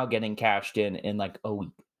just now getting cashed in like a week.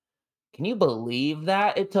 Can you believe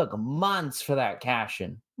that? It took months for that cash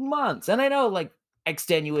in. Months. And I know, like,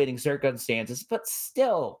 extenuating circumstances, but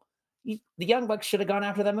still, the Young Bucks should have gone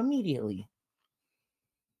after them immediately.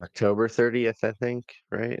 October 30th, I think,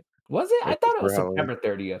 right? Was it? I Right thought it before was Halloween. September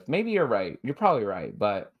 30th. Maybe you're right. You're probably right.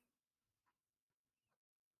 But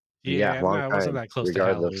Yeah, Yeah, long no, it wasn't time, that close to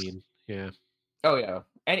regardless. Halloween. Yeah. oh, yeah.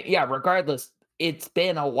 And yeah, regardless, it's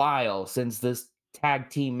been a while since this tag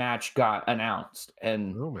team match got announced.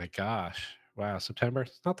 And Oh my gosh. Wow, September.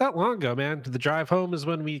 It's not that long ago, man. The drive home is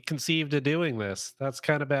when we conceived of doing this. That's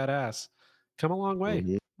kind of badass. Come a long way.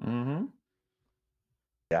 Mhm. mhm.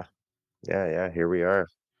 Yeah, yeah, yeah, here we are.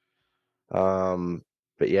 Um,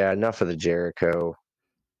 but yeah, enough of the Jericho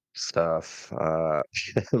stuff.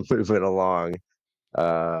 Moving along.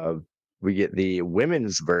 Uh, we get the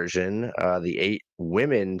women's version, the 8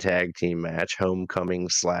 women tag team match, Homecoming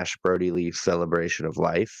slash Brody Lee Celebration of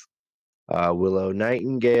Life. Willow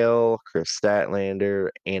Nightingale, Chris Statlander,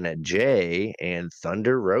 Anna Jay, and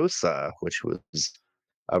Thunder Rosa, which was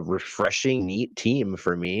a refreshing, neat team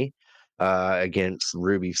for me against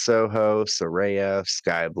Ruby Soho, Soraya,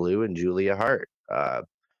 Sky Blue, and Julia Hart.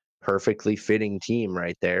 Perfectly fitting team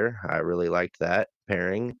right there. I really liked that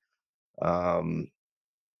pairing. Um,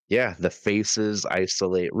 yeah, the faces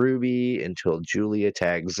isolate Ruby until Julia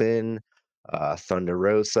tags in. Thunder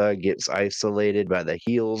Rosa gets isolated by the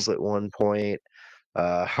heels at one point.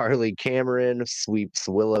 Harley Cameron sweeps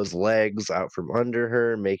Willow's legs out from under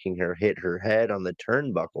her, making her hit her head on the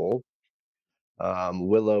turnbuckle.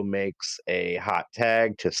 Willow makes a hot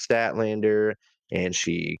tag to Statlander, and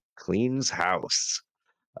she cleans house.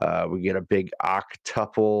 We get a big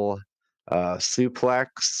octuple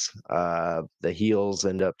suplex. The heels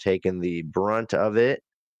end up taking the brunt of it.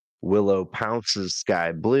 Willow pounces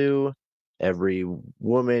Sky Blue, every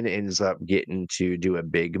woman ends up getting to do a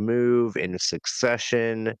big move in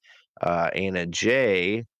succession. Anna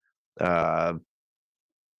Jay uh,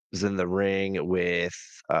 is in the ring with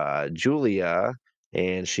Julia,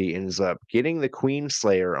 and she ends up getting the Queen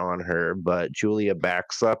Slayer on her, but Julia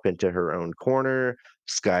backs up into her own corner.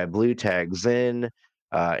 Sky Blue tags in.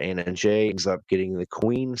 Anna Jay ends up getting the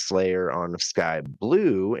Queen Slayer on Sky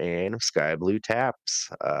Blue, and Sky Blue taps.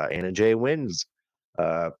 Anna Jay wins.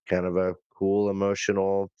 Kind of a cool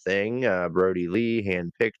emotional thing. Brody Lee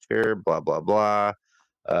handpicked her. Blah blah blah.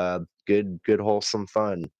 Good wholesome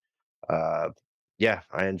fun. Uh, yeah,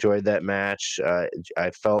 I enjoyed that match.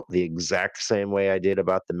 I felt the exact same way I did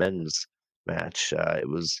about the men's match. It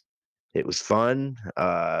was fun.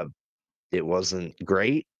 It wasn't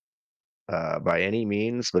great by any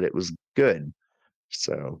means, but it was good.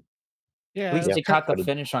 So At Yeah, it least was yeah, they kind caught the but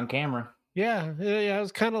finish on camera. yeah, it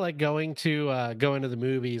was kind of like going to the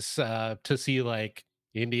movies to see like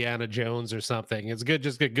Indiana Jones or something. It's good,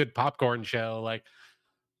 just a good popcorn show. Like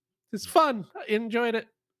it's fun. I enjoyed it.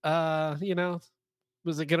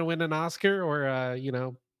 Was it gonna win an Oscar or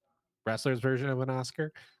wrestler's version of an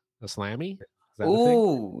Oscar? A Slammy? Is that a thing?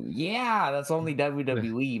 Ooh, yeah, that's only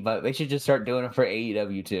WWE, but they should just start doing it for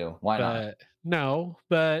AEW too. Why not? But no,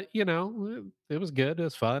 but it was good. It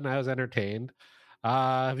was fun. I was entertained.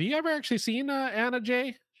 Have you ever actually seen Anna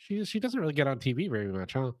Jay? She doesn't really get on TV very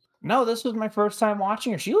much, huh? No, this was my first time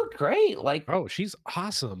watching her. She looked great. Like Oh, she's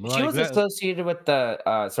awesome. she Like was that. associated with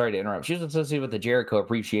the sorry to interrupt. She was associated with the Jericho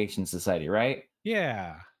Appreciation Society, right?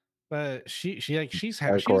 Yeah. But Dark she was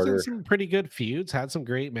in Order. some pretty good feuds, had some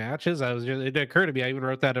great matches. It occurred to me, I even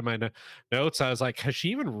wrote that in my notes. I was like, has she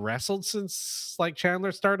even wrestled since like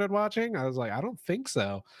Chandler started watching? I was like, I don't think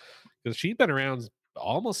so. Because she's been around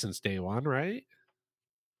almost since day one, right?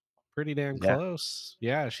 Pretty damn Yeah, close.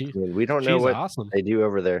 Yeah, I mean, we don't know she's what awesome. they do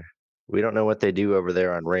over there. We don't know what they do over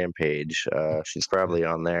there on Rampage. She's probably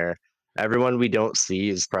on there. Everyone we don't see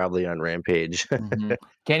is probably on Rampage. Mhm.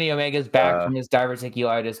 Kenny Omega's back uh, from his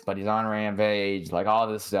diverticulitis, but he's on Rampage, like all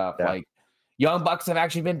this stuff. yeah, Like Young Bucks have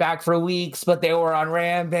actually been back for weeks, but they were on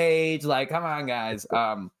Rampage. Like, come on, guys.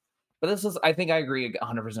 But this is, I think I agree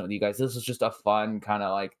 100% with you guys. This was just a fun kind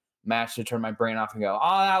of like match to turn my brain off and go,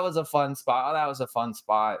 oh, that was a fun spot. Oh, that was a fun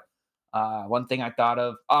spot. One thing I thought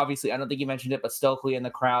of, obviously, I don't think you mentioned it, but Stokely in the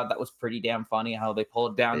crowd, that was pretty damn funny how they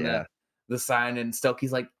pulled down yeah, the sign and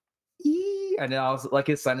Stokely's like, "Ee," and then I was like,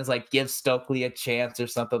 his son is like, give Stokely a chance or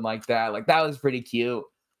something like that. Like that was pretty cute.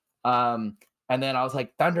 Um, and then I was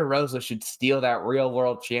like, Thunder Rosa should steal that real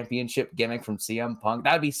world championship gimmick from CM Punk.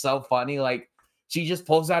 That'd be so funny. Like she just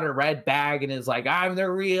pulls out a red bag and is like, I'm the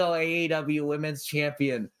real AEW women's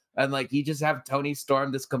champion. And like you just have Tony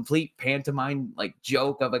Storm, this complete pantomime like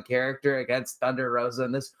joke of a character against Thunder Rosa,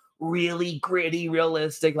 and this really gritty,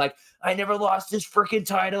 realistic, like I never lost this freaking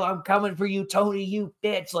title. I'm coming for you, Tony, you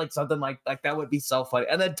bitch. Like something like that would be so funny.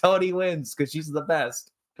 And then Tony wins because she's the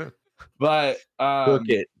best. But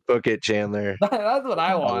book it, Chandler. that's what I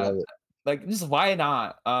I love want. it. Like, just why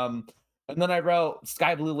not? And then I wrote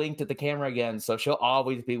Sky Blue winked at the camera again, so she'll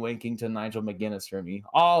always be winking to Nigel McGuinness for me.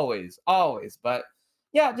 Always, always. But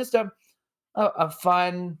yeah, just a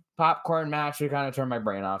fun popcorn match to kind of turn my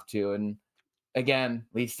brain off to. And again,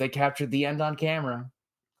 at least they captured the end on camera.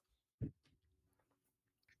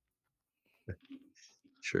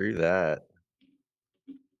 True that.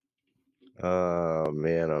 Oh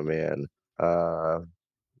man, oh man. Uh,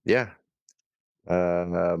 yeah.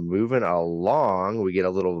 Moving along, we get a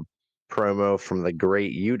little promo from the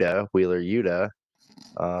great Yuta, Wheeler Yuta.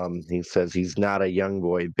 He says he's not a young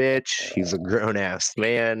boy bitch. He's a grown ass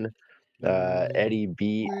man. Eddie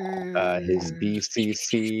beat his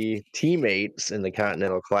BCC teammates in the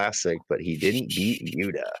Continental Classic, but he didn't beat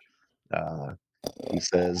Yuta. Uh, he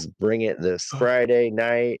says, "Bring it this Friday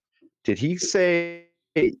night." Did he say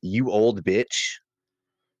 "you old bitch"?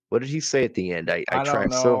 What did he say at the end? I I don't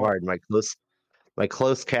tried so know. hard. My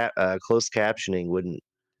closed captioning wouldn't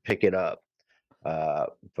pick it up. Uh,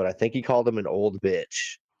 but I think he called him an old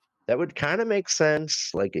bitch. That would kind of make sense,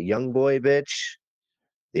 like a young boy bitch,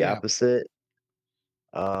 the Yeah. opposite.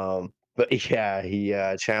 But yeah, he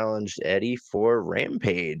challenged Eddie for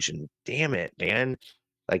Rampage, and damn it, man,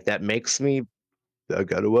 like that makes me I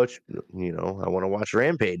gotta watch. I want to watch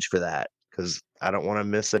Rampage for that because I don't want to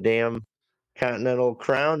miss a damn Continental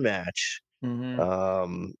Crown match. Mhm.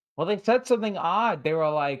 Um, Well, they said something odd. They were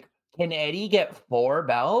like, "Can Eddie get 4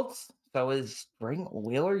 belts?" So is bring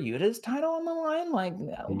Wheeler Yuta's title on the line? Like,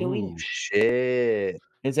 do we Ooh, is shit.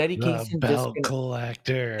 Eddie the Kingston just belt gonna is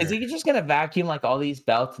collector. he just gonna vacuum like all these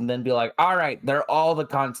belts and then be like, "All right, they're all the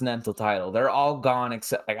Continental title. They're all gone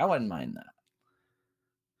except," like I wouldn't mind that.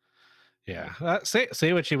 Yeah.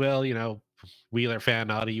 Say what you will, Wheeler fan,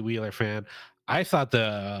 not a Wheeler fan. I thought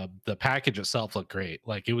the package itself looked great.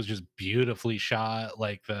 Like it was just beautifully shot,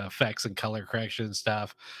 like the effects and color correction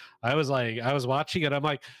stuff. I was watching it. I'm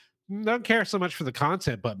like, don't care so much for the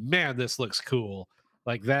content, but man, this looks cool.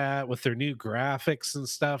 Like that with their new graphics and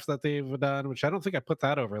stuff that they've done, which I don't think I put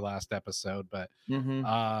that over last episode, but Hmm.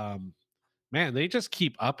 um man, they just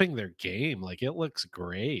keep upping their game. Like it looks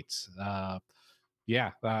great.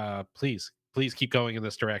 Yeah, please keep going in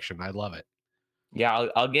this direction. I love it. Yeah,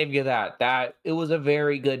 I'll give you that. That it was a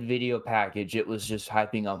very good video package. It was just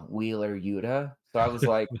hyping up Wheeler Yuta. So I was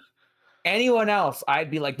like, anyone else,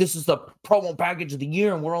 I'd be like, this is the promo package of the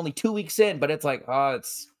year, and we're only 2 weeks in. But it's like, oh,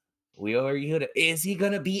 it's Wheeler Yuta. Is he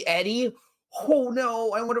gonna be Eddie? Oh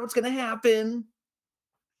no! I wonder what's gonna happen.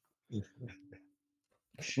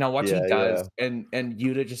 Now watch he Yeah, yeah. does, and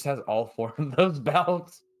Yuta just has all four of those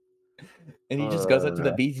belts, and he just goes up to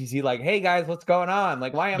the Uh, BCC like, "Hey guys, what's going on?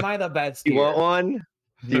 Like, why am I the best you want here?" one?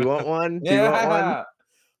 Do you want one? Do you want one? Yeah.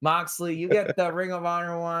 Moxley, you get the Ring of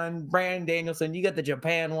Honor one. Brandon Danielson, you get the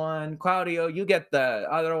Japan one. Claudio, you get the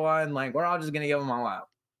other one. Like, we're all just gonna give them all out.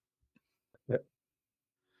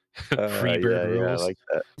 Freebird Yeah, I rules. like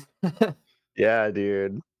that. Yeah,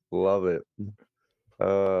 dude. Love it.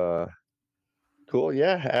 Uh, cool.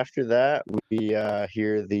 Yeah. After that, we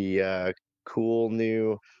hear the cool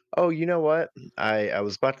new. Oh, you know what? I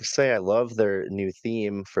was about to say I love their new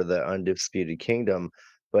theme for the Undisputed Kingdom,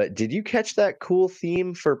 but did you catch that cool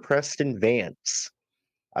theme for Preston Vance?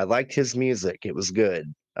 I liked his music. It was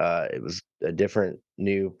good. It was a different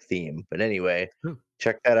new theme. But anyway, Hmm.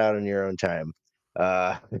 check that out in your own time.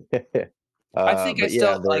 Uh, I think I but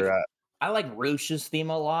yeah, still they're I like Roosh's theme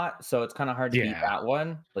a lot, so it's kind of hard to beat Yeah. that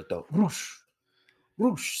one. Like the Roosh,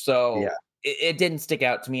 Roosh. yeah. So it didn't stick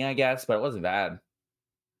out to me, I guess, but it wasn't bad.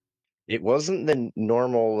 It wasn't the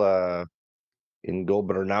normal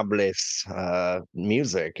Ingobernables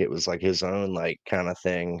music. It was like his own like kind of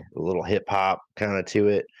thing, a little hip hop kind of to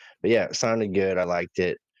it. But yeah, it sounded good. I liked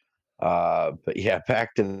it. But yeah,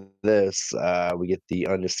 back to this. We get the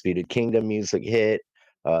Undisputed Kingdom music hit.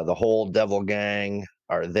 The whole Devil Gang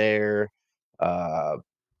are there. Uh,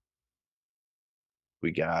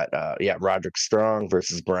 we got yeah, Roderick Strong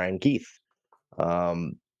versus Brian Keith.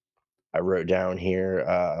 Um, I wrote down here,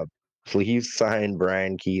 please sign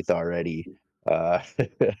Brian Keith already. Uh,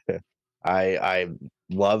 I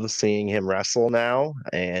love seeing him wrestle now,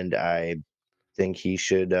 and I think he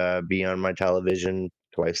should be on my television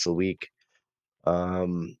twice a week.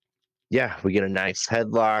 Um, yeah, we get a nice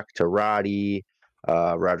headlock to Roddy.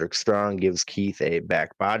 Roderick Strong gives Keith a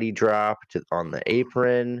back body drop on the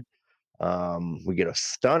apron. We get a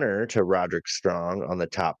stunner to Roderick Strong on the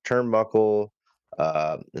top turnbuckle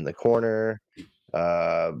in the corner.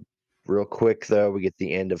 Uh, Real quick, though, we get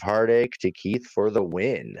the end of Heartache to Keith for the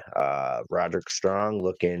win. Roderick Strong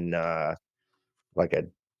looking like a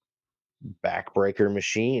backbreaker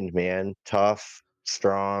machine, man. Tough,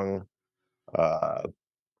 strong, uh,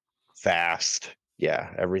 fast. Yeah,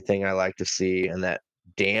 everything I like to see. And that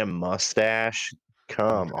damn mustache.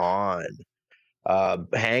 Come on.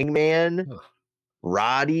 Hangman, Ugh.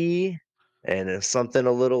 Roddy, and something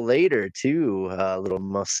a little later too. A little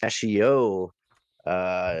mustachio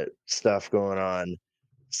stuff going on.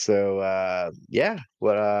 So yeah,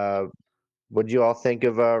 what do you all think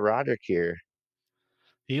of Roderick here?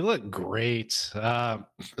 He looked great.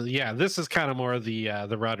 Yeah, this is kind of more the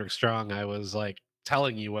Roderick Strong I was like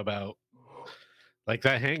telling you about. Like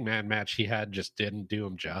that Hangman match he had just didn't do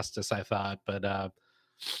him justice, I thought. But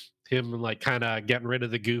him like kind of getting rid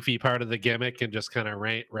of the goofy part of the gimmick and just kind of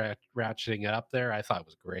ratcheting it up there, I thought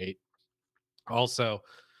was great. Also,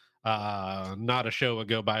 not a show would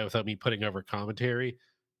go by without me putting over commentary.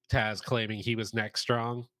 Taz claiming he was neck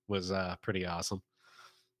strong was pretty awesome.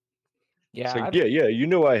 It's Yeah, like, yeah, you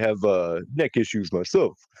know I have neck issues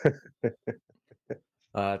myself.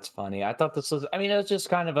 that's funny. I thought this was. I mean, it was just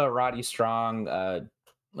kind of a Roddy Strong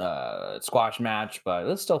squash match, but it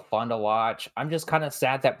was still fun to watch. I'm just kind of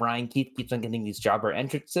sad that Brian Keith keeps on getting these jobber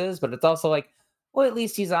entrances, but it's also like, well, at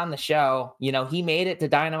least he's on the show. You know, he made it to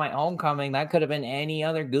Dynamite Homecoming. That could have been any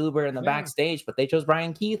other goober in the Yeah, backstage, but they chose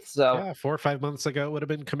Brian Keith. So yeah. 4 or 5 months ago it would have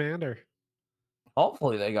been Commander.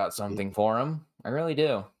 hopefully they got something for him. I really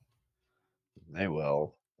do. They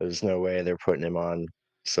will. There's no way they're putting him on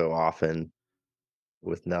so often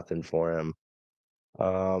with nothing for him.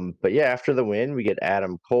 But yeah, after the win, we get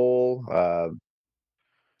Adam Cole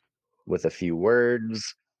with a few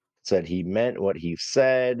words. Said he meant what he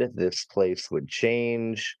said. This place would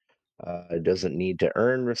change. Doesn't need to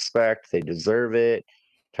earn respect. They deserve it.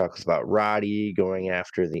 Talks about Roddy going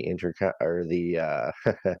after the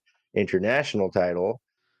international title.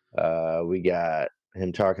 We got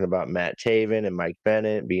him talking about Matt Taven and Mike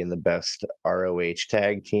Bennett being the best ROH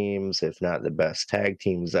tag teams, if not the best tag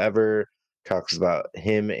teams ever. Talks about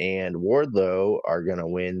him and Wardlow are going to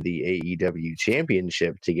win the AEW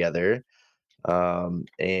championship together.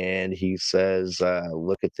 And he says,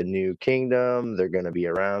 look at the new kingdom. They're going to be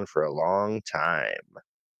around for a long time.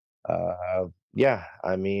 Yeah,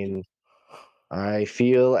 I mean, I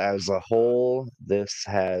feel as a whole, this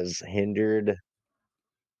has hindered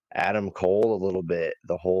Adam Cole a little bit.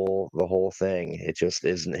 The whole thing. It just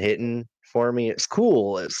isn't hitting for me. It's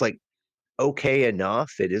cool. It's like okay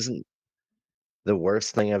enough. It isn't the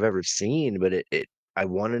worst thing I've ever seen, but it I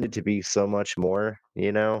wanted it to be so much more,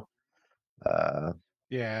 you know? Uh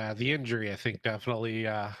Yeah, the injury I think definitely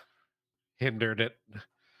hindered it,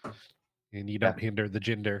 and you yeah. don't hinder the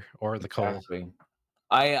gender or the coal. Exactly.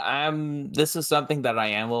 I'm this is something that I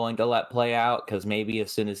am willing to let play out because maybe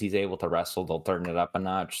as soon as he's able to wrestle, they'll turn it up a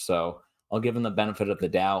notch. So I'll give him the benefit of the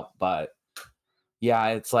doubt. But yeah,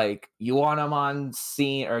 it's like you want them on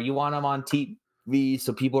scene or you want them on TV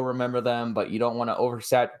so people remember them, but you don't want to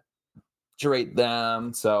oversaturate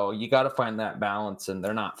them. So you got to find that balance, and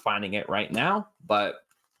they're not finding it right now. But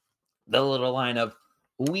the little line of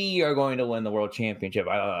 "We are going to win the world championship,"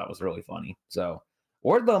 I thought that was really funny. So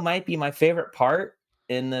Wardlow might be my favorite part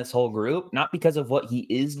in this whole group, not because of what he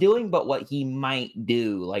is doing, but what he might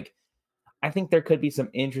do. Like I think there could be some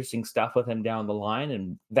interesting stuff with him down the line,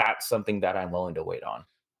 and that's something that I'm willing to wait on.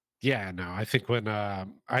 Yeah, no, I think when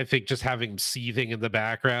I think just having him seething in the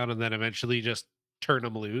background and then eventually just turn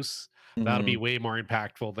him loose, that'll be Mhm. way more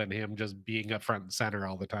impactful than him just being up front and center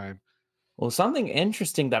all the time. Well, something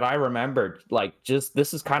interesting that I remembered, like just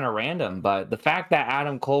this is kind of random, but the fact that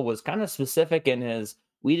Adam Cole was kind of specific in his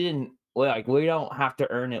we don't have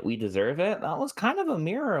to earn it, we deserve it. That was kind of a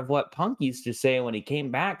mirror of what Punk used to say when he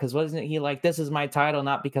came back, because wasn't he like, this is my title,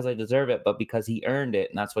 not because I deserve it, but because he earned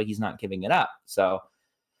it, and that's why he's not giving it up. So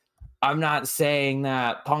I'm not saying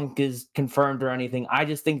that Punk is confirmed or anything. I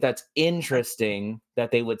just think that's interesting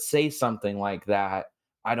that they would say something like that.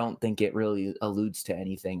 I don't think it really alludes to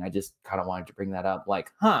anything. I just kind of wanted to bring that up.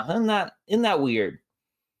 Like, huh, isn't that weird?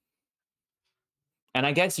 And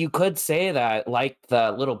I guess you could say that, like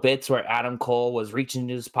the little bits where Adam Cole was reaching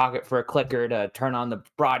into his pocket for a clicker to turn on the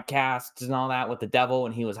broadcasts and all that with the devil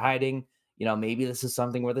when he was hiding. Maybe this is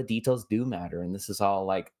something where the details do matter. And this is all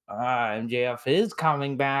like, MJF is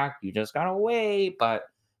coming back. You just gotta wait. But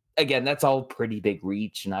again, that's all pretty big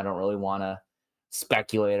reach. And I don't really want to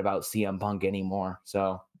speculate about CM Punk anymore.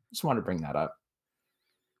 So just want to bring that up.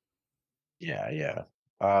 Yeah, yeah.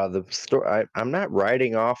 The story. I'm not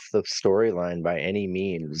writing off the storyline by any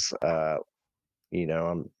means. I'm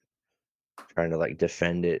trying to like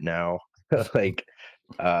defend it now. Like,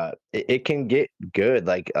 it can get good.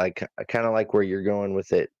 Like kind of like where you're going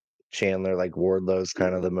with it, Chandler. Like Wardlow's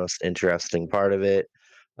kind of the most interesting part of it.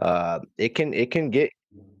 It can get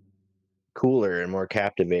cooler and more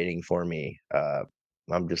captivating for me.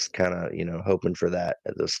 I'm just kind of hoping for that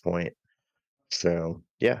at this point. So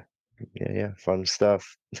yeah, yeah, yeah, fun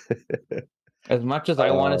stuff. As much as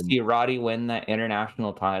I wanna Um, see Roddy win that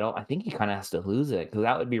international title, I think he kinda has to lose it because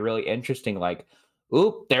that would be really interesting, like,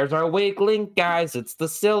 "Oop, there's our weak link, guys, it's the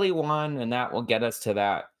silly one," and that will get us to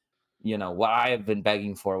that, what I have been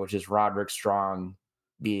begging for, which is Roderick Strong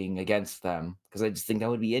being against them, because I just think that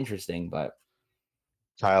would be interesting, but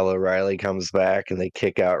Kyle O'Reilly comes back and they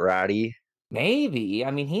kick out Roddy. maybe,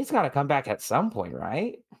 I mean, he's gotta come back at some point,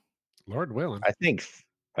 right? Lord willing. I think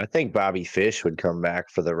I think Bobby Fish would come back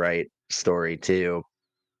for the right story too.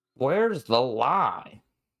 Where's the lie?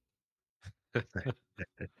 I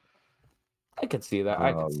could see that,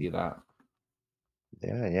 I could Um, see that.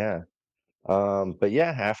 yeah, yeah. But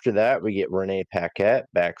yeah, after that we get Renee Paquette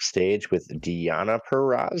backstage with Deanna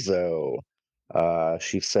Perrazzo.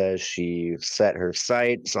 She says she set her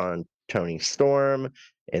sights on Tony Storm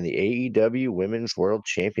and the AEW Women's World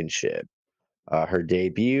Championship. Her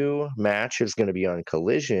debut match is going to be on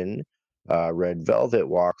Collision. Red Velvet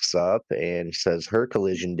walks up and says her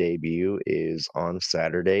Collision debut is on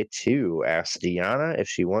Saturday too. Asks Deanna if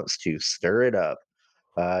she wants to stir it up.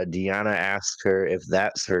 Deanna asks her if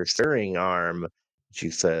that's her stirring arm.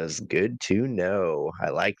 She says, "Good to know." I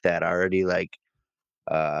like that. Already like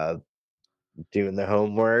uh, doing the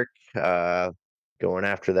homework, going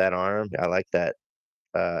after that arm. I like that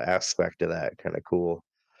aspect of that. Kind of cool.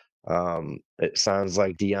 It sounds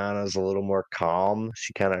like Deanna's a little more calm.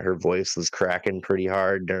 Her voice was cracking pretty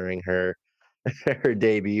hard during her her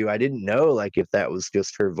debut. I didn't know like if that was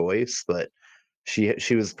just her voice, but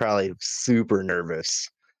she was probably super nervous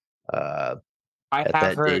uh I at have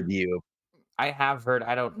that heard debut. I have heard,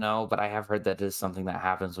 I don't know, but I have heard that is something that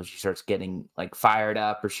happens when she starts getting like fired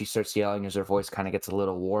up or she starts yelling as her voice kind of gets a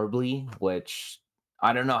little warbly, which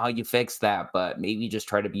I don't know how you fix that, but maybe just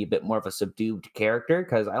try to be a bit more of a subdued character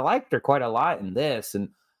because I liked her quite a lot in this. And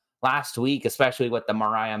last week, especially with the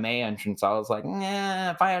Mariah May entrance, I was like,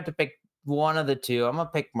 nah, if I have to pick one of the two, I'm gonna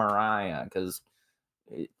pick Mariah because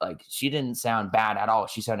like she didn't sound bad at all.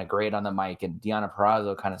 She sounded great on the mic, and Deanna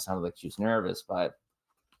Perrazzo kind of sounded like she was nervous, but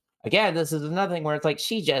again, this is another thing where it's like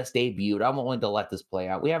she just debuted. I'm willing to let this play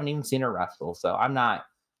out. We haven't even seen her wrestle, so I'm not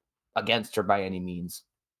against her by any means.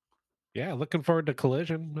 Yeah, looking forward to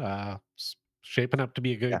Collision. Shaping up to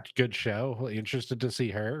be a Yeah. good show. Interested to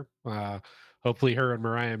see her. Hopefully her and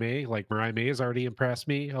Mariah May. Like Mariah May has already impressed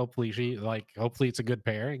me. Hopefully it's a good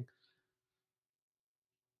pairing.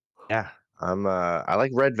 Yeah. I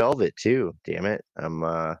like Red Velvet too, damn it. I'm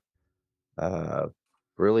uh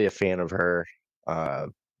really a fan of her uh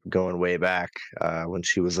going way back when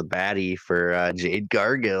she was a baddie for Jade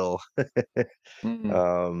Gargill. Mm.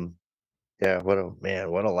 Um yeah, what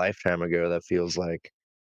a lifetime ago that feels like.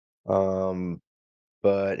 Um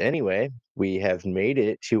but anyway, we have made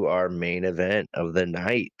it to our main event of the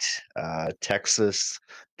night, Texas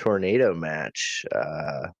tornado match.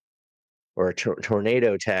 Or a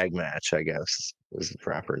tornado tag match, I guess is the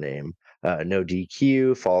proper name. No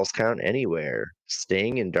DQ, falls count anywhere.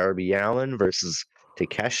 Sting and Darby Allin versus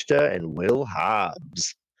Takeshita and Will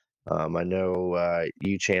Hobbs. I know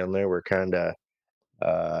you, Chandler, were kind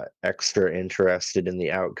of extra interested in the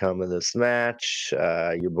outcome of this match.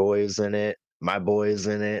 Your boy's in it, my boy's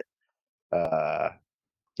in it. Uh,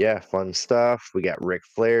 yeah, fun stuff. We got Ric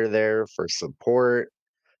Flair there for support.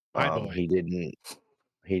 My Um, boy. he didn't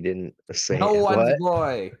he didn't say No one's what?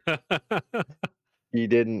 boy. He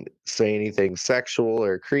didn't say anything sexual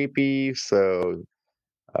or creepy, so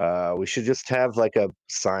we should just have like a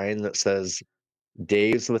sign that says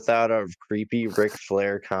 "Days without a creepy Ric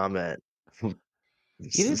Flair comment." He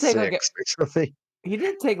didn't take like a, Six or something. he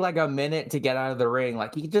did take like a minute to get out of the ring.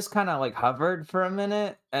 Like he just kind of like hovered for a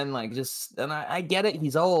minute and like just and I get it,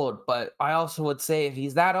 he's old, but I also would say if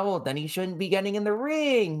he's that old, then he shouldn't be getting in the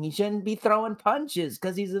ring. He shouldn't be throwing punches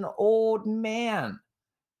because he's an old man.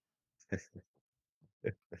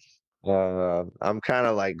 I'm kind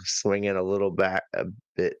of like swinging a little back a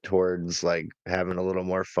bit towards like having a little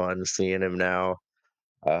more fun seeing him now.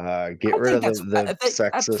 Get I rid think of that's the I think that's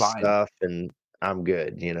sexist fine. stuff, and I'm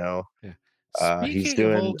good. You know, Yeah. he's Speaking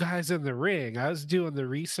of doing old guys in the ring, I was doing the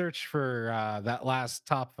research for that last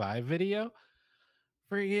top five video.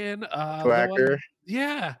 Friggin' the Schwacker. one,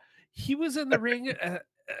 yeah, he was in the ring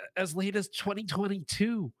as late as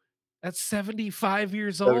 2022. That's 75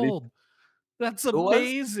 years 70. old. That's Who was?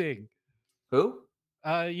 amazing. Who?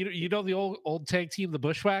 You know the old tag team, the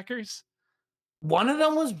Bushwhackers? One of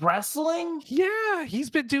them was wrestling? Yeah, he's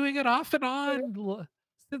been doing it off and on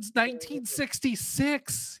since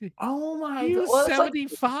 1966. Oh my He god. was Well,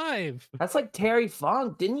 75. that's like Terry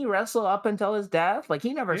Funk. Didn't he wrestle up until his death? Like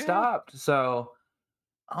he never Yeah. stopped. So,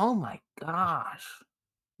 oh my gosh.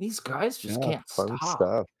 These guys just Yeah, can't fun stop.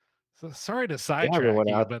 stuff. So sorry to Yeah, sidetrack everyone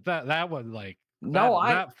you, out. but that one No,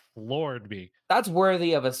 I that floored me. that's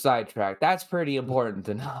worthy of a sidetrack. That's pretty important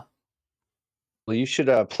to know. Well, you should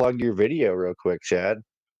plug your video real quick, Chad.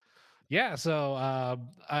 Yeah, so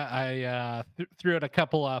threw out a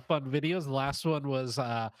couple fun videos. The last one was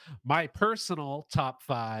my personal top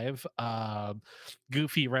five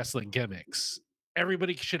goofy wrestling gimmicks.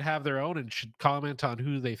 Everybody should have their own and should comment on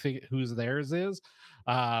who they think whose theirs is.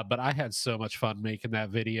 But I had so much fun making that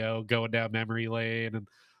video, going down memory lane and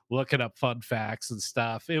looking up fun facts and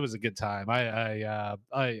stuff. It was a good time.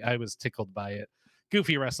 I was tickled by it.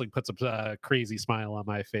 Goofy wrestling puts a crazy smile on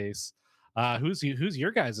my face. Who's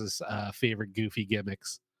your guys' favorite goofy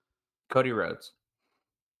gimmicks? Cody Rhodes.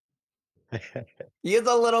 He is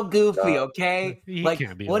a little goofy, Uh, okay? He Like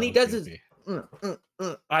can be a when he little does his goofy.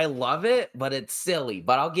 I love it, but it's silly.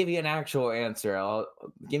 But I'll give you an actual answer.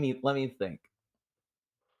 Let me think.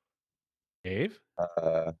 Dave?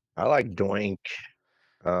 I like Doink.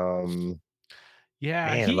 Um, Yeah,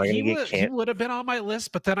 man, am I gonna get he can't? would have been on my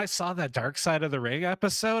list, but then I saw that Dark Side of the Ring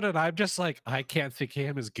episode, and I'm just like, I can't think of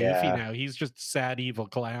him as goofy Yeah, now. He's just a sad, evil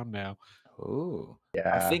clown now. Ooh. I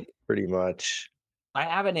yeah, think pretty much. I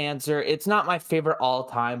have an answer. It's not my favorite all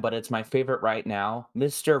time, but it's my favorite right now.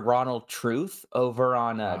 Mr. Ronald Truth over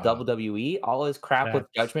on Uh, WWE. All his crap with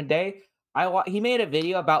that's Judgment Day. He made a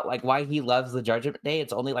video about like why he loves the Judgment Day.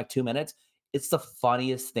 It's only like 2 minutes. It's the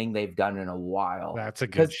funniest thing they've done in a while that's a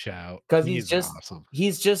good because shout. because He's awesome.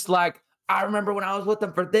 he's just like I remember when I was with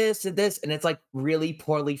them for this and this, and it's like really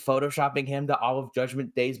poorly photoshopping him to all of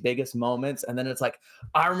Judgment Day's biggest moments. And then it's like,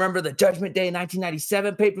 I remember the Judgment Day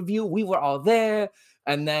 1997 pay-per-view. We were all there.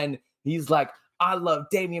 And then he's like, I love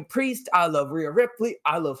Damian Priest. I love Rhea Ripley.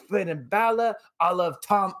 I love Finn and Balor. I love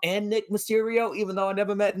Tom and Nick Mysterio, even though I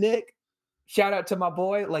never met Nick. Shout out to my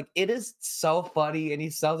boy. Like, it is so funny and he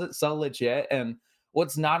sells it so legit. And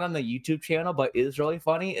what's not on the YouTube channel, but is really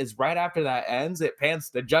funny, is right after that ends, it pans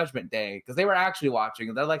to Judgment Day because they were actually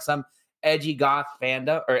watching. They're like some edgy goth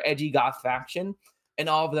fandom or edgy goth faction, and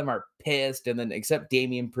all of them are pissed. And then except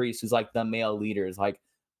Damian Priest, who's like the male leader, is like,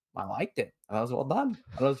 I liked it. That was well done.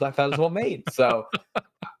 I thought it was well made. So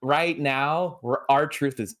right now, our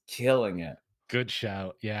truth is killing it. Good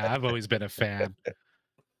shout. Yeah, I've always been a fan.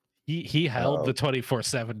 He held the Um,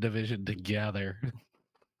 24/7 division together.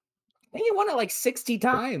 I think he won it like 60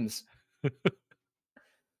 times.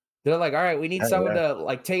 They're like, all right, we need yeah, someone yeah. to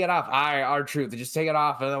like take it off. All right, our truth. Just take it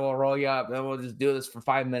off, and then we'll roll you up. And then we'll just do this for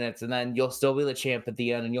 5 minutes, and then you'll still be the champ at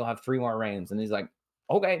the end, and you'll have 3 more reigns. And he's like,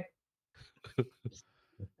 okay.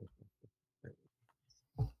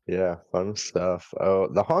 Yeah, fun stuff. Oh,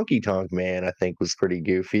 the Honky Tonk Man, I think, was pretty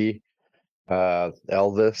goofy.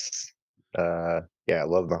 Elvis. Yeah, I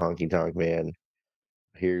love the Honky Tonk Man.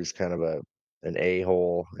 Here's kind of an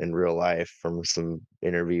a-hole in real life from some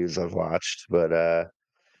interviews I've watched, but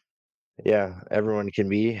yeah, everyone can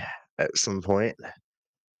be at some point.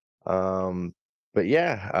 Um, but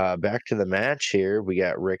yeah, back to the match here. We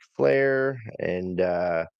got Ric Flair and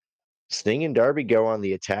Sting and Darby go on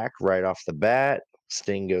the attack right off the bat.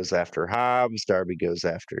 Sting goes after Hobbs. Darby goes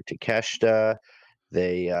after Takeshita.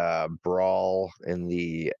 They brawl in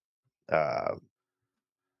the uh,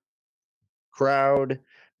 crowd.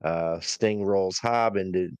 Sting rolls Hobb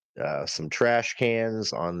into some trash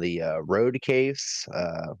cans on the road case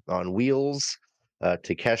on wheels.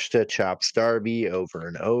 Takeshita chops Darby over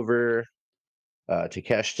and over.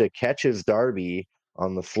 Takeshita catches Darby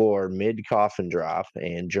on the floor mid coffin drop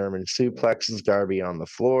and German suplexes Darby on the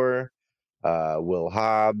floor. Will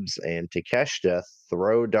Hobbs and Takeshita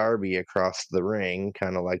throw Darby across the ring,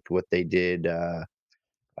 kind of like what they did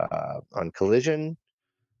on Collision.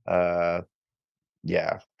 Uh,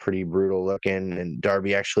 yeah, pretty brutal looking. And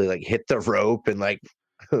Darby actually like hit the rope and like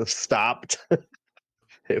stopped.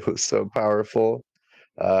 It was so powerful.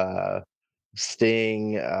 Uh,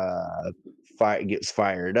 Sting gets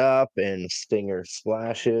fired up and Stinger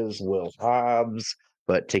splashes Will Hobbs,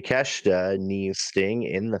 but Takeshita knees Sting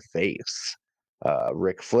in the face.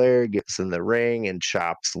 Ric Flair gets in the ring and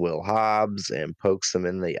chops Will Hobbs and pokes him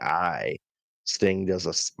in the eye. Sting does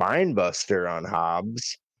a spine buster on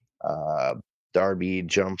Hobbs. Uh, Darby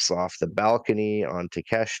jumps off the balcony on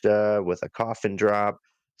Takeshita with a coffin drop.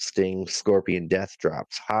 Sting Scorpion Death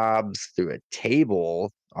drops Hobbs through a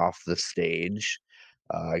table off the stage,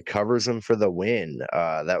 covers him for the win.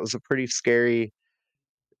 That was a pretty scary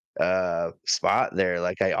spot there.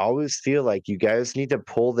 Like I always feel like you guys need to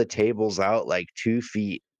pull the tables out like 2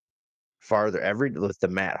 feet farther. Every with the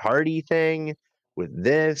Matt Hardy thing, with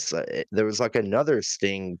this, there was like another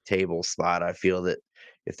Sting table spot. I feel that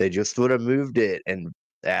if they just would have moved it and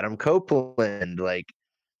Adam Copeland, like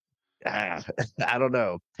I don't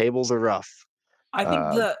know, tables are rough. I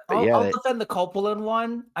think But yeah, I'll defend the Copeland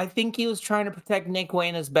one. I think he was trying to protect Nick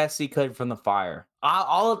Wayne as best he could from the fire.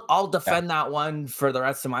 I'll yeah, defend that one for the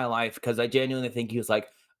rest of my life because I genuinely think he was like,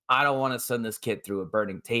 I don't want to send this kid through a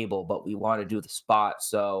burning table, but we want to do the spot.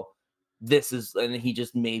 So this is, and he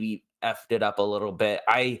just maybe effed it up a little bit.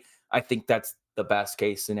 I think that's the best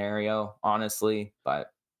case scenario, honestly. But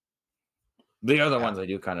the other yeah. ones I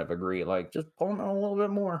do kind of agree. Like just pull him out a little bit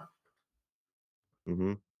more.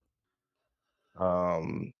 hmm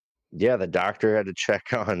yeah, the doctor had to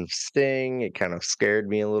check on Sting. It kind of scared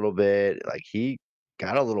me a little bit. Like he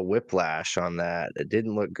got a little whiplash on that. It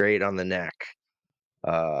didn't look great on the neck.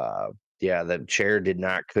 Uh, yeah, the chair did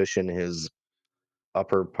not cushion his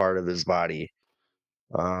upper part of his body.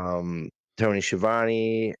 Um, Tony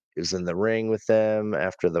Schiavone is in the ring with them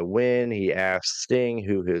after the win. He asks Sting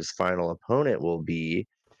who his final opponent will be,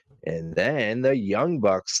 and then the Young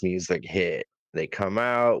Bucks music hit. They come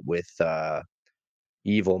out with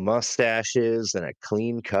evil mustaches and a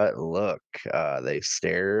clean cut look. They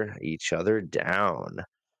stare each other down.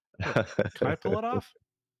 Oh, can I pull it off?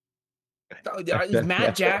 Oh, is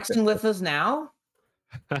Matt Jackson with us now?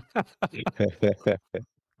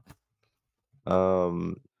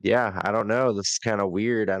 Yeah, I don't know. This is kind of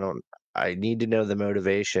weird. I need to know the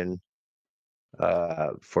motivation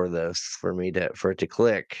for this for it to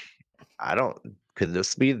click. I don't could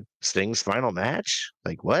this be Sting's final match?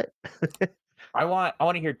 Like what? I want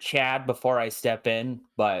to hear Chad before I step in,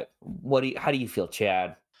 but how do you feel,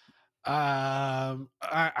 Chad? I'm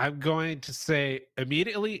going to say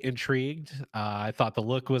immediately intrigued. I thought the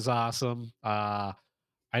look was awesome. I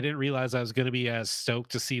didn't realize I was going to be as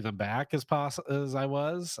stoked to see them back as I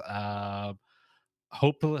was.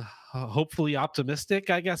 Hopefully optimistic,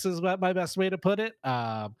 I guess is what my best way to put it.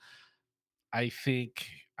 I think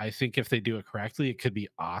I think if they do it correctly, it could be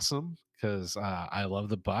awesome because I love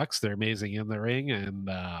the Bucks. They're amazing in the ring, and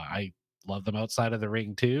I love them outside of the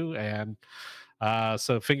ring too. And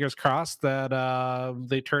so fingers crossed that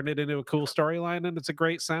they turn it into a cool storyline and it's a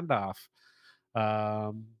great send off.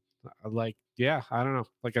 Um, like, yeah, I don't know.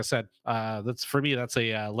 Like I said, that's for me. That's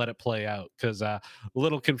a let it play out because a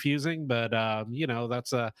little confusing, but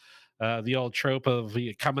that's a the old trope of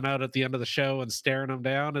coming out at the end of the show and staring them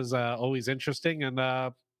down is always interesting. And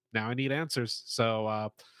now I need answers.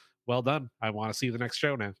 So well done. I want to see the next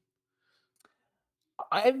show now.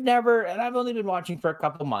 I've only been watching for a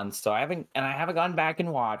couple months, so I haven't gone back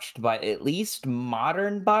and watched, but at least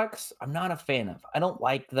modern Bucks, I'm not a fan of. I don't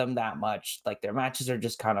like them that much. Like their matches are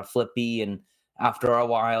just kind of flippy, and after a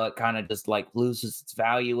while, it kind of just like loses its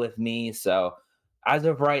value with me. So as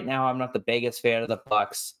of right now, I'm not the biggest fan of the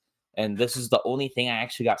Bucks, and this is the only thing I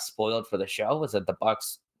actually got spoiled for the show was that the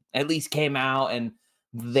Bucks at least came out and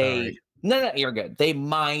Sorry. they no, you're good. They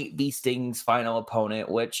might be Sting's final opponent,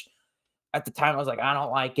 which at the time I was like, I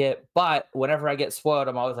don't like it. But whenever I get spoiled,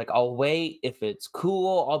 I'm always like, I'll wait. If it's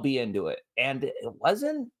cool, I'll be into it. And it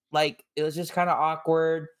wasn't like it was just kind of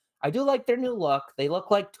awkward. I do like their new look. They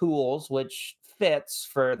look like tools, which fits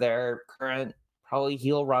for their current probably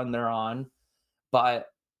heel run they're on. But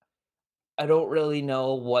I don't really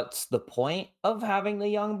know what's the point of having the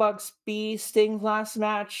Young Bucks be Sting's last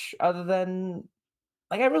match, other than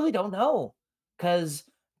like I really don't know. Because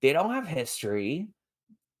they don't have history,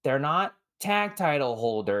 they're not tag title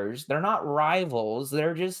holders. They're not rivals.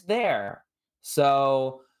 They're just there.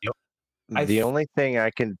 So Yep. I The f- only thing I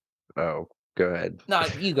can oh, go ahead. no,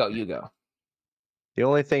 you go, you go. The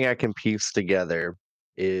only thing I can piece together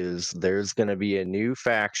is there's gonna be a new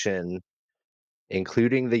faction,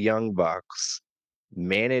 including the Young Bucks,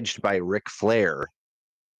 managed by Ric Flair,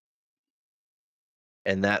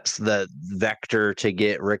 and that's the vector to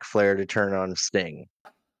get Ric Flair to turn on Sting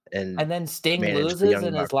and And then Sting manage the loses Young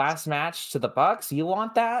in his Bucks. last match to the Bucks. You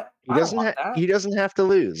want that? He I don't doesn't want ha that. he doesn't have to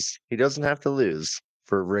lose. He doesn't have to lose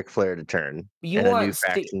for Ric Flair to turn and a new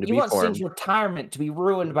faction to You be want Sting's formed. retirement to be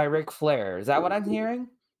ruined by Ric Flair. Is that what I'm hearing?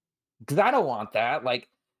 Because I don't want that. Like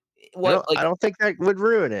what? I Like don't think that would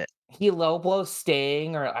ruin it, he low blows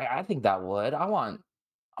Sting, or I think that would. I want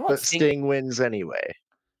but Sting. Sting wins anyway.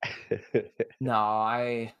 No,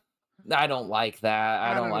 I don't like that.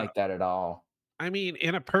 I I don't don't know. like that at all. I mean,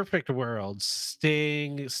 in a perfect world,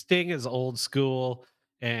 Sting is old school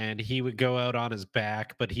and he would go out on his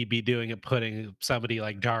back, but he'd be doing it putting somebody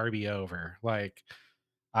like Darby over. Like,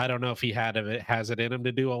 I don't know if he has it in him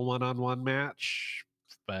to do a one-on-one match,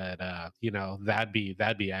 but that'd be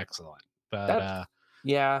excellent. But That's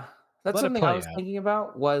yeah, that's let it something I play was out. thinking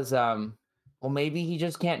about was, well, maybe he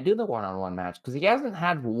just can't do the one-on-one match because he hasn't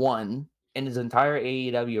had one in his entire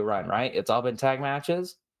AEW run, right? It's all been tag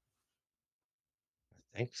matches.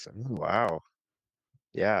 Thanks. Wow.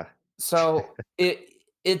 Yeah. So,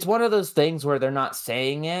 it's one of those things where they're not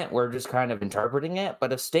saying it, we're just kind of interpreting it,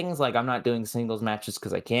 but if Sting's like, "I'm not doing singles matches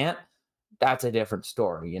because I can't," that's a different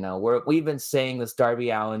story, you know? We've been saying this Darby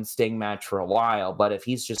Allin Sting match for a while, but if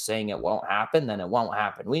he's just saying it won't happen, then it won't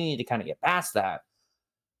happen. We need to kinda get past that.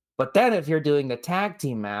 But then if you're doing the tag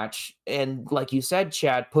team match, and like you said,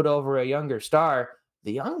 Chad, put over a younger star,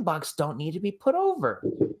 the Young Bucks don't need to be put over.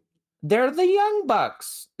 They're the Young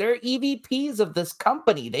Bucks. They're EVPs of this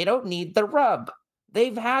company. They don't need the rub.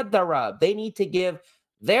 They've had the rub. They need to give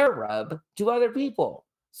their rub to other people.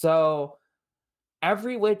 So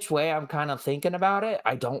every which way I'm kind of thinking about it,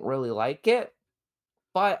 I don't really like it.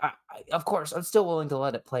 But of course, I'm still willing to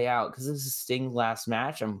let it play out because this is Sting's last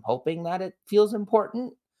match. I'm hoping that it feels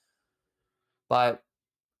important. But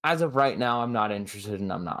as of right now, I'm not interested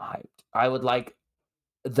and I'm not hyped. I would like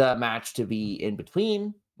the match to be in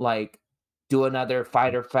between, like do another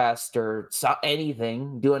fighter fest or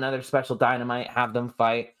anything, do another special dynamite, have them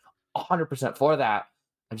fight. 100% for that.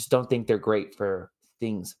 I just don't think they're great for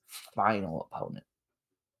Sting's final opponent.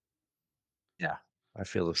 Yeah. I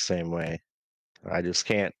feel the same way. I just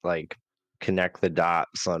can't like connect the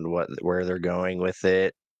dots on where they're going with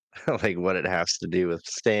it, like what it has to do with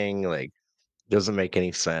Sting. Like doesn't make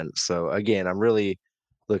any sense. So again, I'm really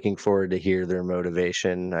looking forward to hear their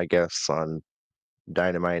motivation, I guess, on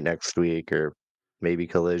Dynamite next week or maybe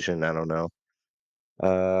Collision. I don't know.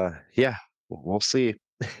 Yeah. We'll see.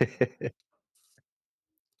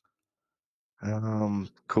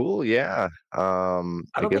 Cool. Yeah. I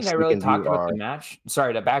I don't think guess I we really can do talked about our. the match.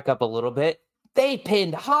 Sorry to back up a little bit. They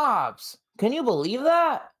pinned Hobbs. Can you believe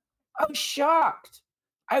that? I was shocked.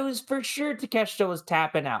 I was for sure Takeshita was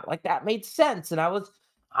tapping out. Like that made sense, and I was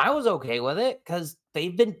okay with it because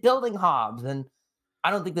they've been building Hobbs, and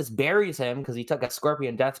I don't think this buries him because he took a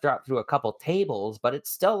Scorpion Death Drop through a couple tables, but it's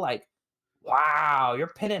still like, wow, you're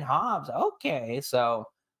pinning Hobbs. Okay, so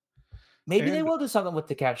maybe they And will do something with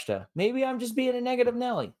Takeshita. Maybe I'm just being a negative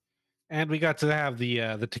Nelly. we got to have the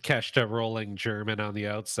Takeshita rolling German on the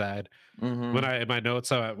outside. When Hmm. I in my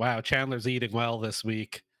notes, I went, wow, Chandler's eating well this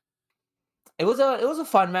week. It was a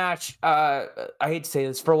fun match. I hate to say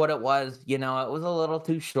this for what it was. It was a little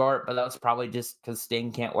too short, but that was probably just because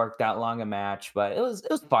Sting can't work that long a match. But it was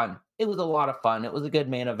fun. It was a lot of fun. It was a good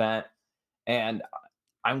main event, and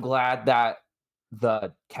I'm glad that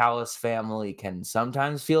the Callis family can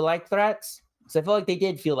sometimes feel like threats. Because I feel like they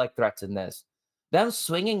did feel like threats in this. Them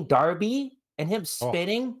swinging Darby and him Oh,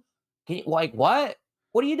 spinning. Like what?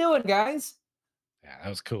 What are you doing, guys? yeah, that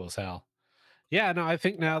was cool as hell. Yeah, no, I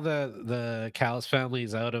think now the Callis family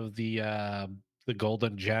is out of the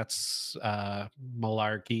Golden Jets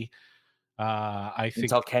malarkey. I think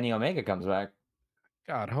Until Kenny Omega comes back.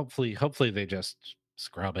 God, hopefully they just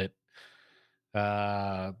scrub it.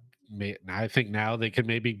 I think now they can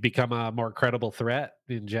maybe become a more credible threat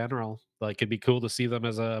in general. Like it'd be cool to see them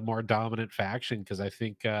as a more dominant faction because I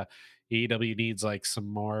think AEW needs like some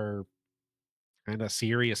more kind of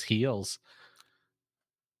serious heels.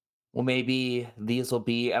 Well, maybe these will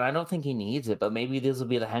be, and I don't think he needs it, but maybe these will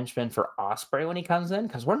be the henchmen for Osprey when he comes in,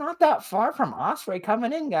 because we're not that far from Osprey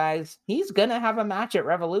coming in, guys. He's gonna have a match at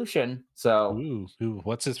Revolution. So,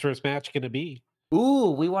 What's his first match gonna be?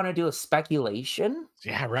 we want to do a speculation.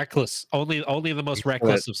 Yeah, reckless. Only the most Excellent.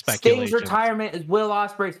 reckless of Sting's speculations. retirement is Will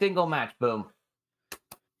Osprey single match. Boom.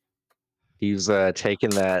 He's taking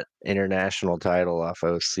that international title off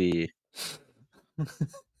OC.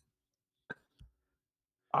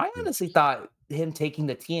 I honestly thought him taking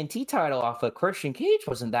the TNT title off of Christian Cage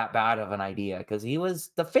wasn't that bad of an idea because he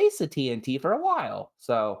was the face of TNT for a while.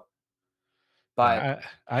 So, but Yeah,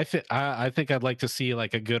 I think I'd like to see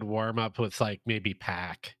like a good warm up with like maybe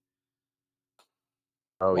Pack.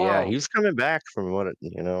 Oh yeah, whoa. he's coming back from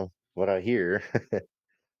what I hear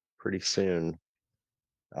pretty soon.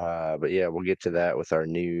 But yeah, we'll get to that with our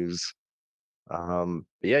news. But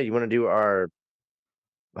yeah, you want to do our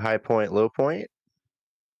high point, low point?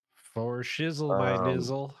 For shizzle my Um,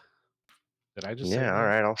 nizzle. Did I just say yeah, all that?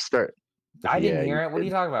 right, I'll start. I didn't Yeah, hear you it. What are you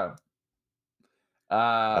did. talking about? Uh,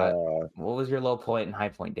 Uh, what was your low point and high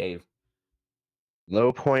point, Dave?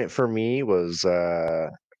 Low point for me was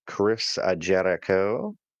Chris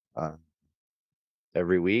Jericho. Uh,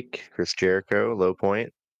 every week, Chris Jericho, low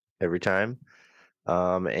point every time.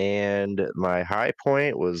 And my high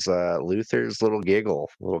point was Luther's little giggle,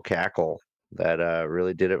 little cackle that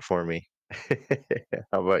really did it for me.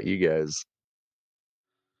 How about you guys?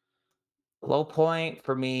 Low point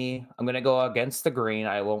for me, I'm gonna go against the green.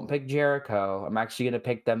 I won't pick Jericho. I'm actually gonna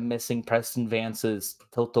pick them missing Preston Vance's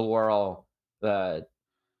tilt a whirl uh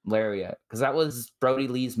lariat because that was Brody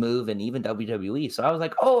Lee's move and even WWE. So I was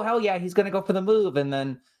like, oh hell yeah, he's gonna go for the move, and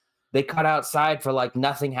then they cut outside for like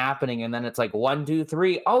nothing happening, and then it's like 1, 2,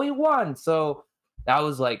 3. Oh, he won. So that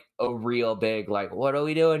was like a real big like, what are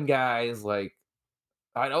we doing, guys? Like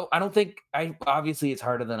I don't think I obviously it's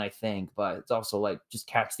harder than I think, but it's also like just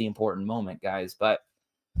catch the important moment, guys. But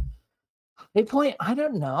they point, I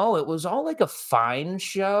don't know. It was all like a fine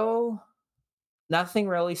show. Nothing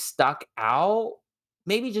really stuck out.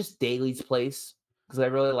 Maybe just Daly's place because I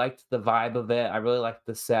really liked the vibe of it. I really liked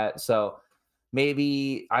the set. So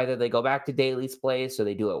maybe either they go back to Daly's place or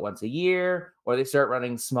they do it once a year or they start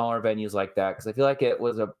running smaller venues like that because I feel like it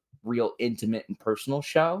was a real intimate and personal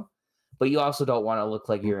show. But you also don't want to look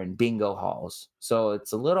like you're in bingo halls. So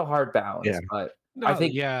it's a little hard Yeah, balance. But I No,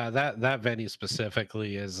 think, yeah, that venue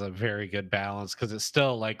specifically is a very good balance because it's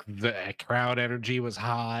still like the crowd energy was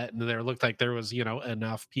hot and there looked like there was,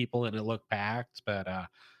 enough people and it looked packed. But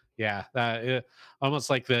yeah,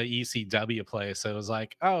 almost like the ECW place. It was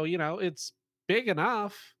like, oh, it's big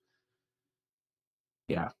enough.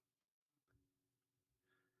 yeah.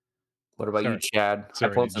 What about you, Sorry, Chad? High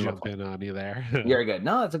sorry to points and low jump points. in on you there. You're good.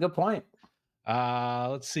 No, that's a good point.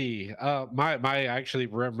 Let's see. My I actually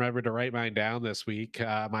remembered to write mine down this week.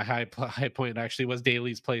 My high point actually was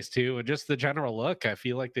Daly's place too, and just the general look. I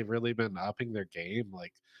feel like they've really been upping their game.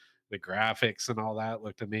 Like the graphics and all that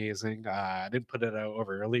looked amazing. I didn't put it out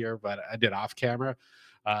over earlier, but I did off camera.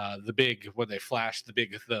 The big when they flashed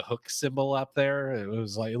the hook symbol up there, it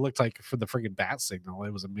was like it looked like for the friggin' bat signal.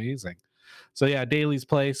 It was amazing. So yeah, Daly's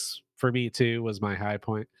Place for me too was my high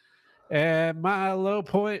point. And my low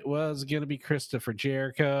point was going to be Christopher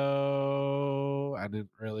Jericho. I didn't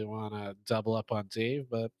really want to double up on Dave,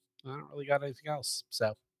 but I don't really got anything else.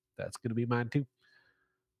 So that's going to be mine too.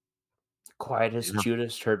 Quietest Yeah.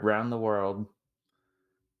 Judas heard round the world.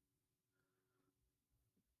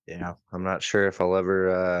 Yeah, I'm not sure if I'll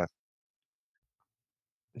ever,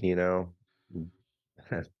 you know,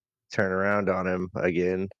 turn around on him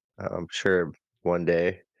again. I'm sure one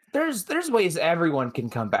day. There's ways everyone can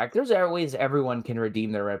come back. There's ways everyone can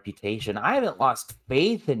redeem their reputation. I haven't lost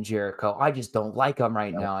faith in Jericho. I just don't like him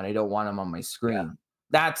right No. now, and I don't want him on my Yeah, screen.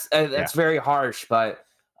 yeah, That's very harsh, but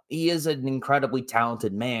he is an incredibly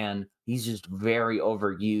talented man. He's just very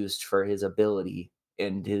overused for his ability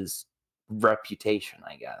and his reputation,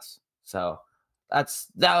 I guess. So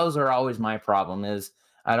those are always my problem. Is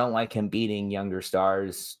I don't like him beating younger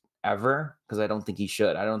stars ever because I don't think he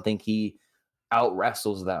should. I don't think he out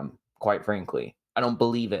wrestles them, quite frankly. I don't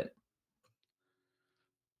believe it.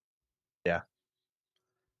 yeah.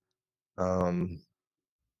 Um,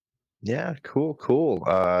 yeah, cool, cool.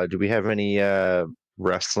 Do we have any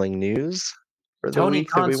wrestling news for the Tony week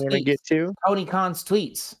that we Khan's want to tweets. get to? Tony Khan's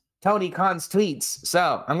tweets. Tony Khan's tweets.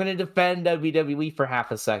 So I'm going to defend WWE for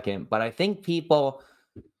half a second, but I think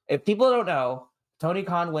if people don't know, Tony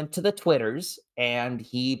Khan went to the Twitters and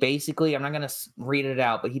he basically, I'm not going to read it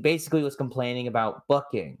out, but he basically was complaining about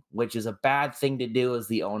booking, which is a bad thing to do as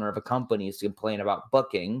the owner of a company is to complain about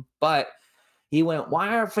booking. But he went,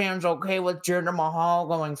 why are fans okay with Jinder Mahal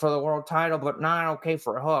going for the world title, but not okay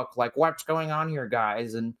for Hook? Like, what's going on here,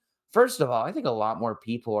 guys? And first of all, I think a lot more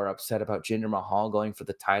people are upset about Jinder Mahal going for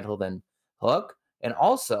the title than Hook. And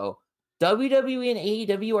also, WWE and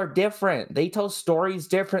AEW are different. They tell stories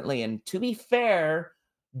differently. And to be fair,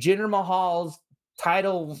 Jinder Mahal's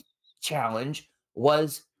title challenge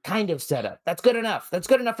was kind of set up. That's good enough. That's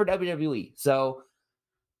good enough for WWE. So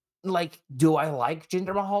like, do I like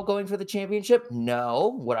Jinder Mahal going for the championship?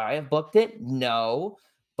 No. Would I have booked it? No.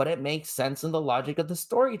 But it makes sense in the logic of the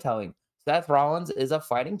storytelling. Seth Rollins is a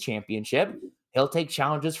fighting championship. He'll take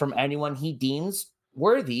challenges from anyone he deems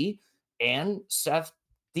worthy, and Seth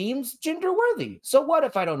deems Jinder worthy. So what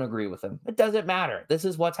if I don't agree with him? It doesn't matter. This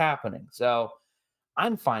is what's happening. So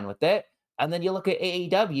I'm fine with it. And then you look at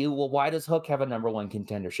AEW. Well, why does Hook have a number one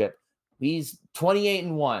contendership? He's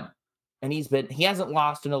 28-1, and he hasn't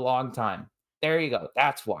lost in a long time. There you go.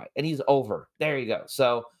 That's why. And he's over. There you go.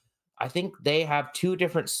 So I think they have two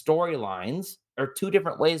different storylines or two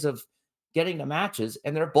different ways of getting the matches,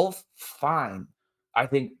 and they're both fine. I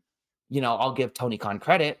think, I'll give Tony Khan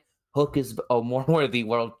credit. Hook is a more worthy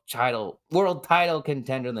world title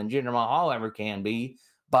contender than Jinder Mahal ever can be.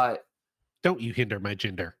 But Don't you hinder my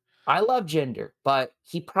gender. I love Jinder, but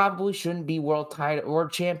he probably shouldn't be world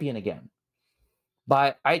champion again.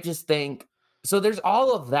 But I just think so. There's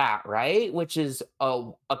all of that, right? Which is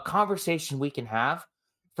a conversation we can have.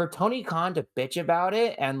 For Tony Khan to bitch about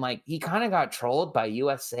it, and like he kind of got trolled by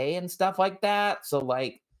USA and stuff like that. So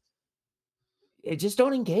like, just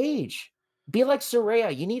don't engage. Be like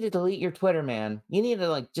Soraya. You need to delete your Twitter, man. You need to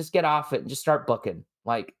like just get off it and just start booking.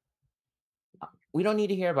 Like, we don't need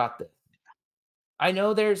to hear about this. I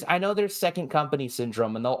know there's second company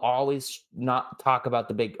syndrome, and they'll always not talk about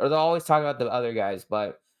they'll always talk about the other guys,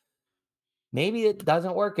 but maybe it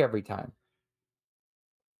doesn't work every time.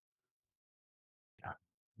 Yeah,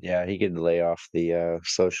 yeah. He could lay off the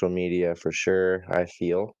social media for sure. I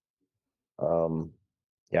feel. Um,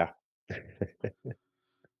 yeah,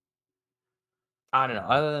 I don't know.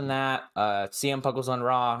 Other than that, CM Punk was on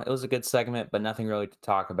Raw. It was a good segment, but nothing really to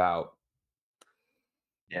talk about.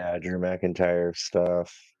 yeah. Drew McIntyre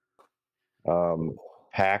stuff. Um,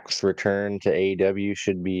 Pac's return to AEW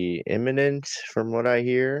should be imminent, from what I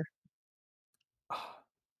hear.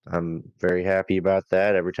 I'm very happy about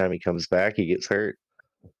that. Every time he comes back, he gets hurt.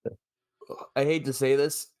 I hate to say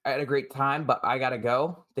this. I had a great time, but I gotta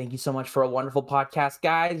go. Thank you so much for a wonderful podcast,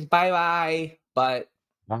 guys. Bye bye. But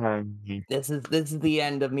Mhm. this is the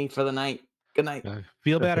end of me for the night. Good night.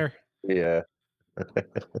 Feel better. Yeah.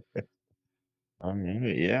 All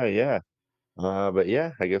right. Yeah, yeah. But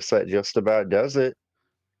yeah, I guess that just about does it.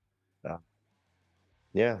 Uh,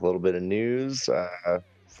 yeah, a little bit of news.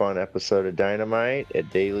 Fun episode of Dynamite at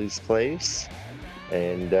Daly's Place.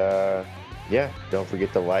 And yeah, don't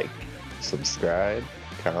forget to like, subscribe,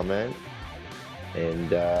 comment, and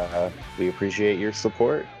we appreciate your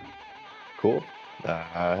support. Cool.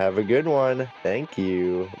 Have a good one. Thank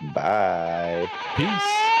you. Bye.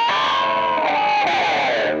 Peace.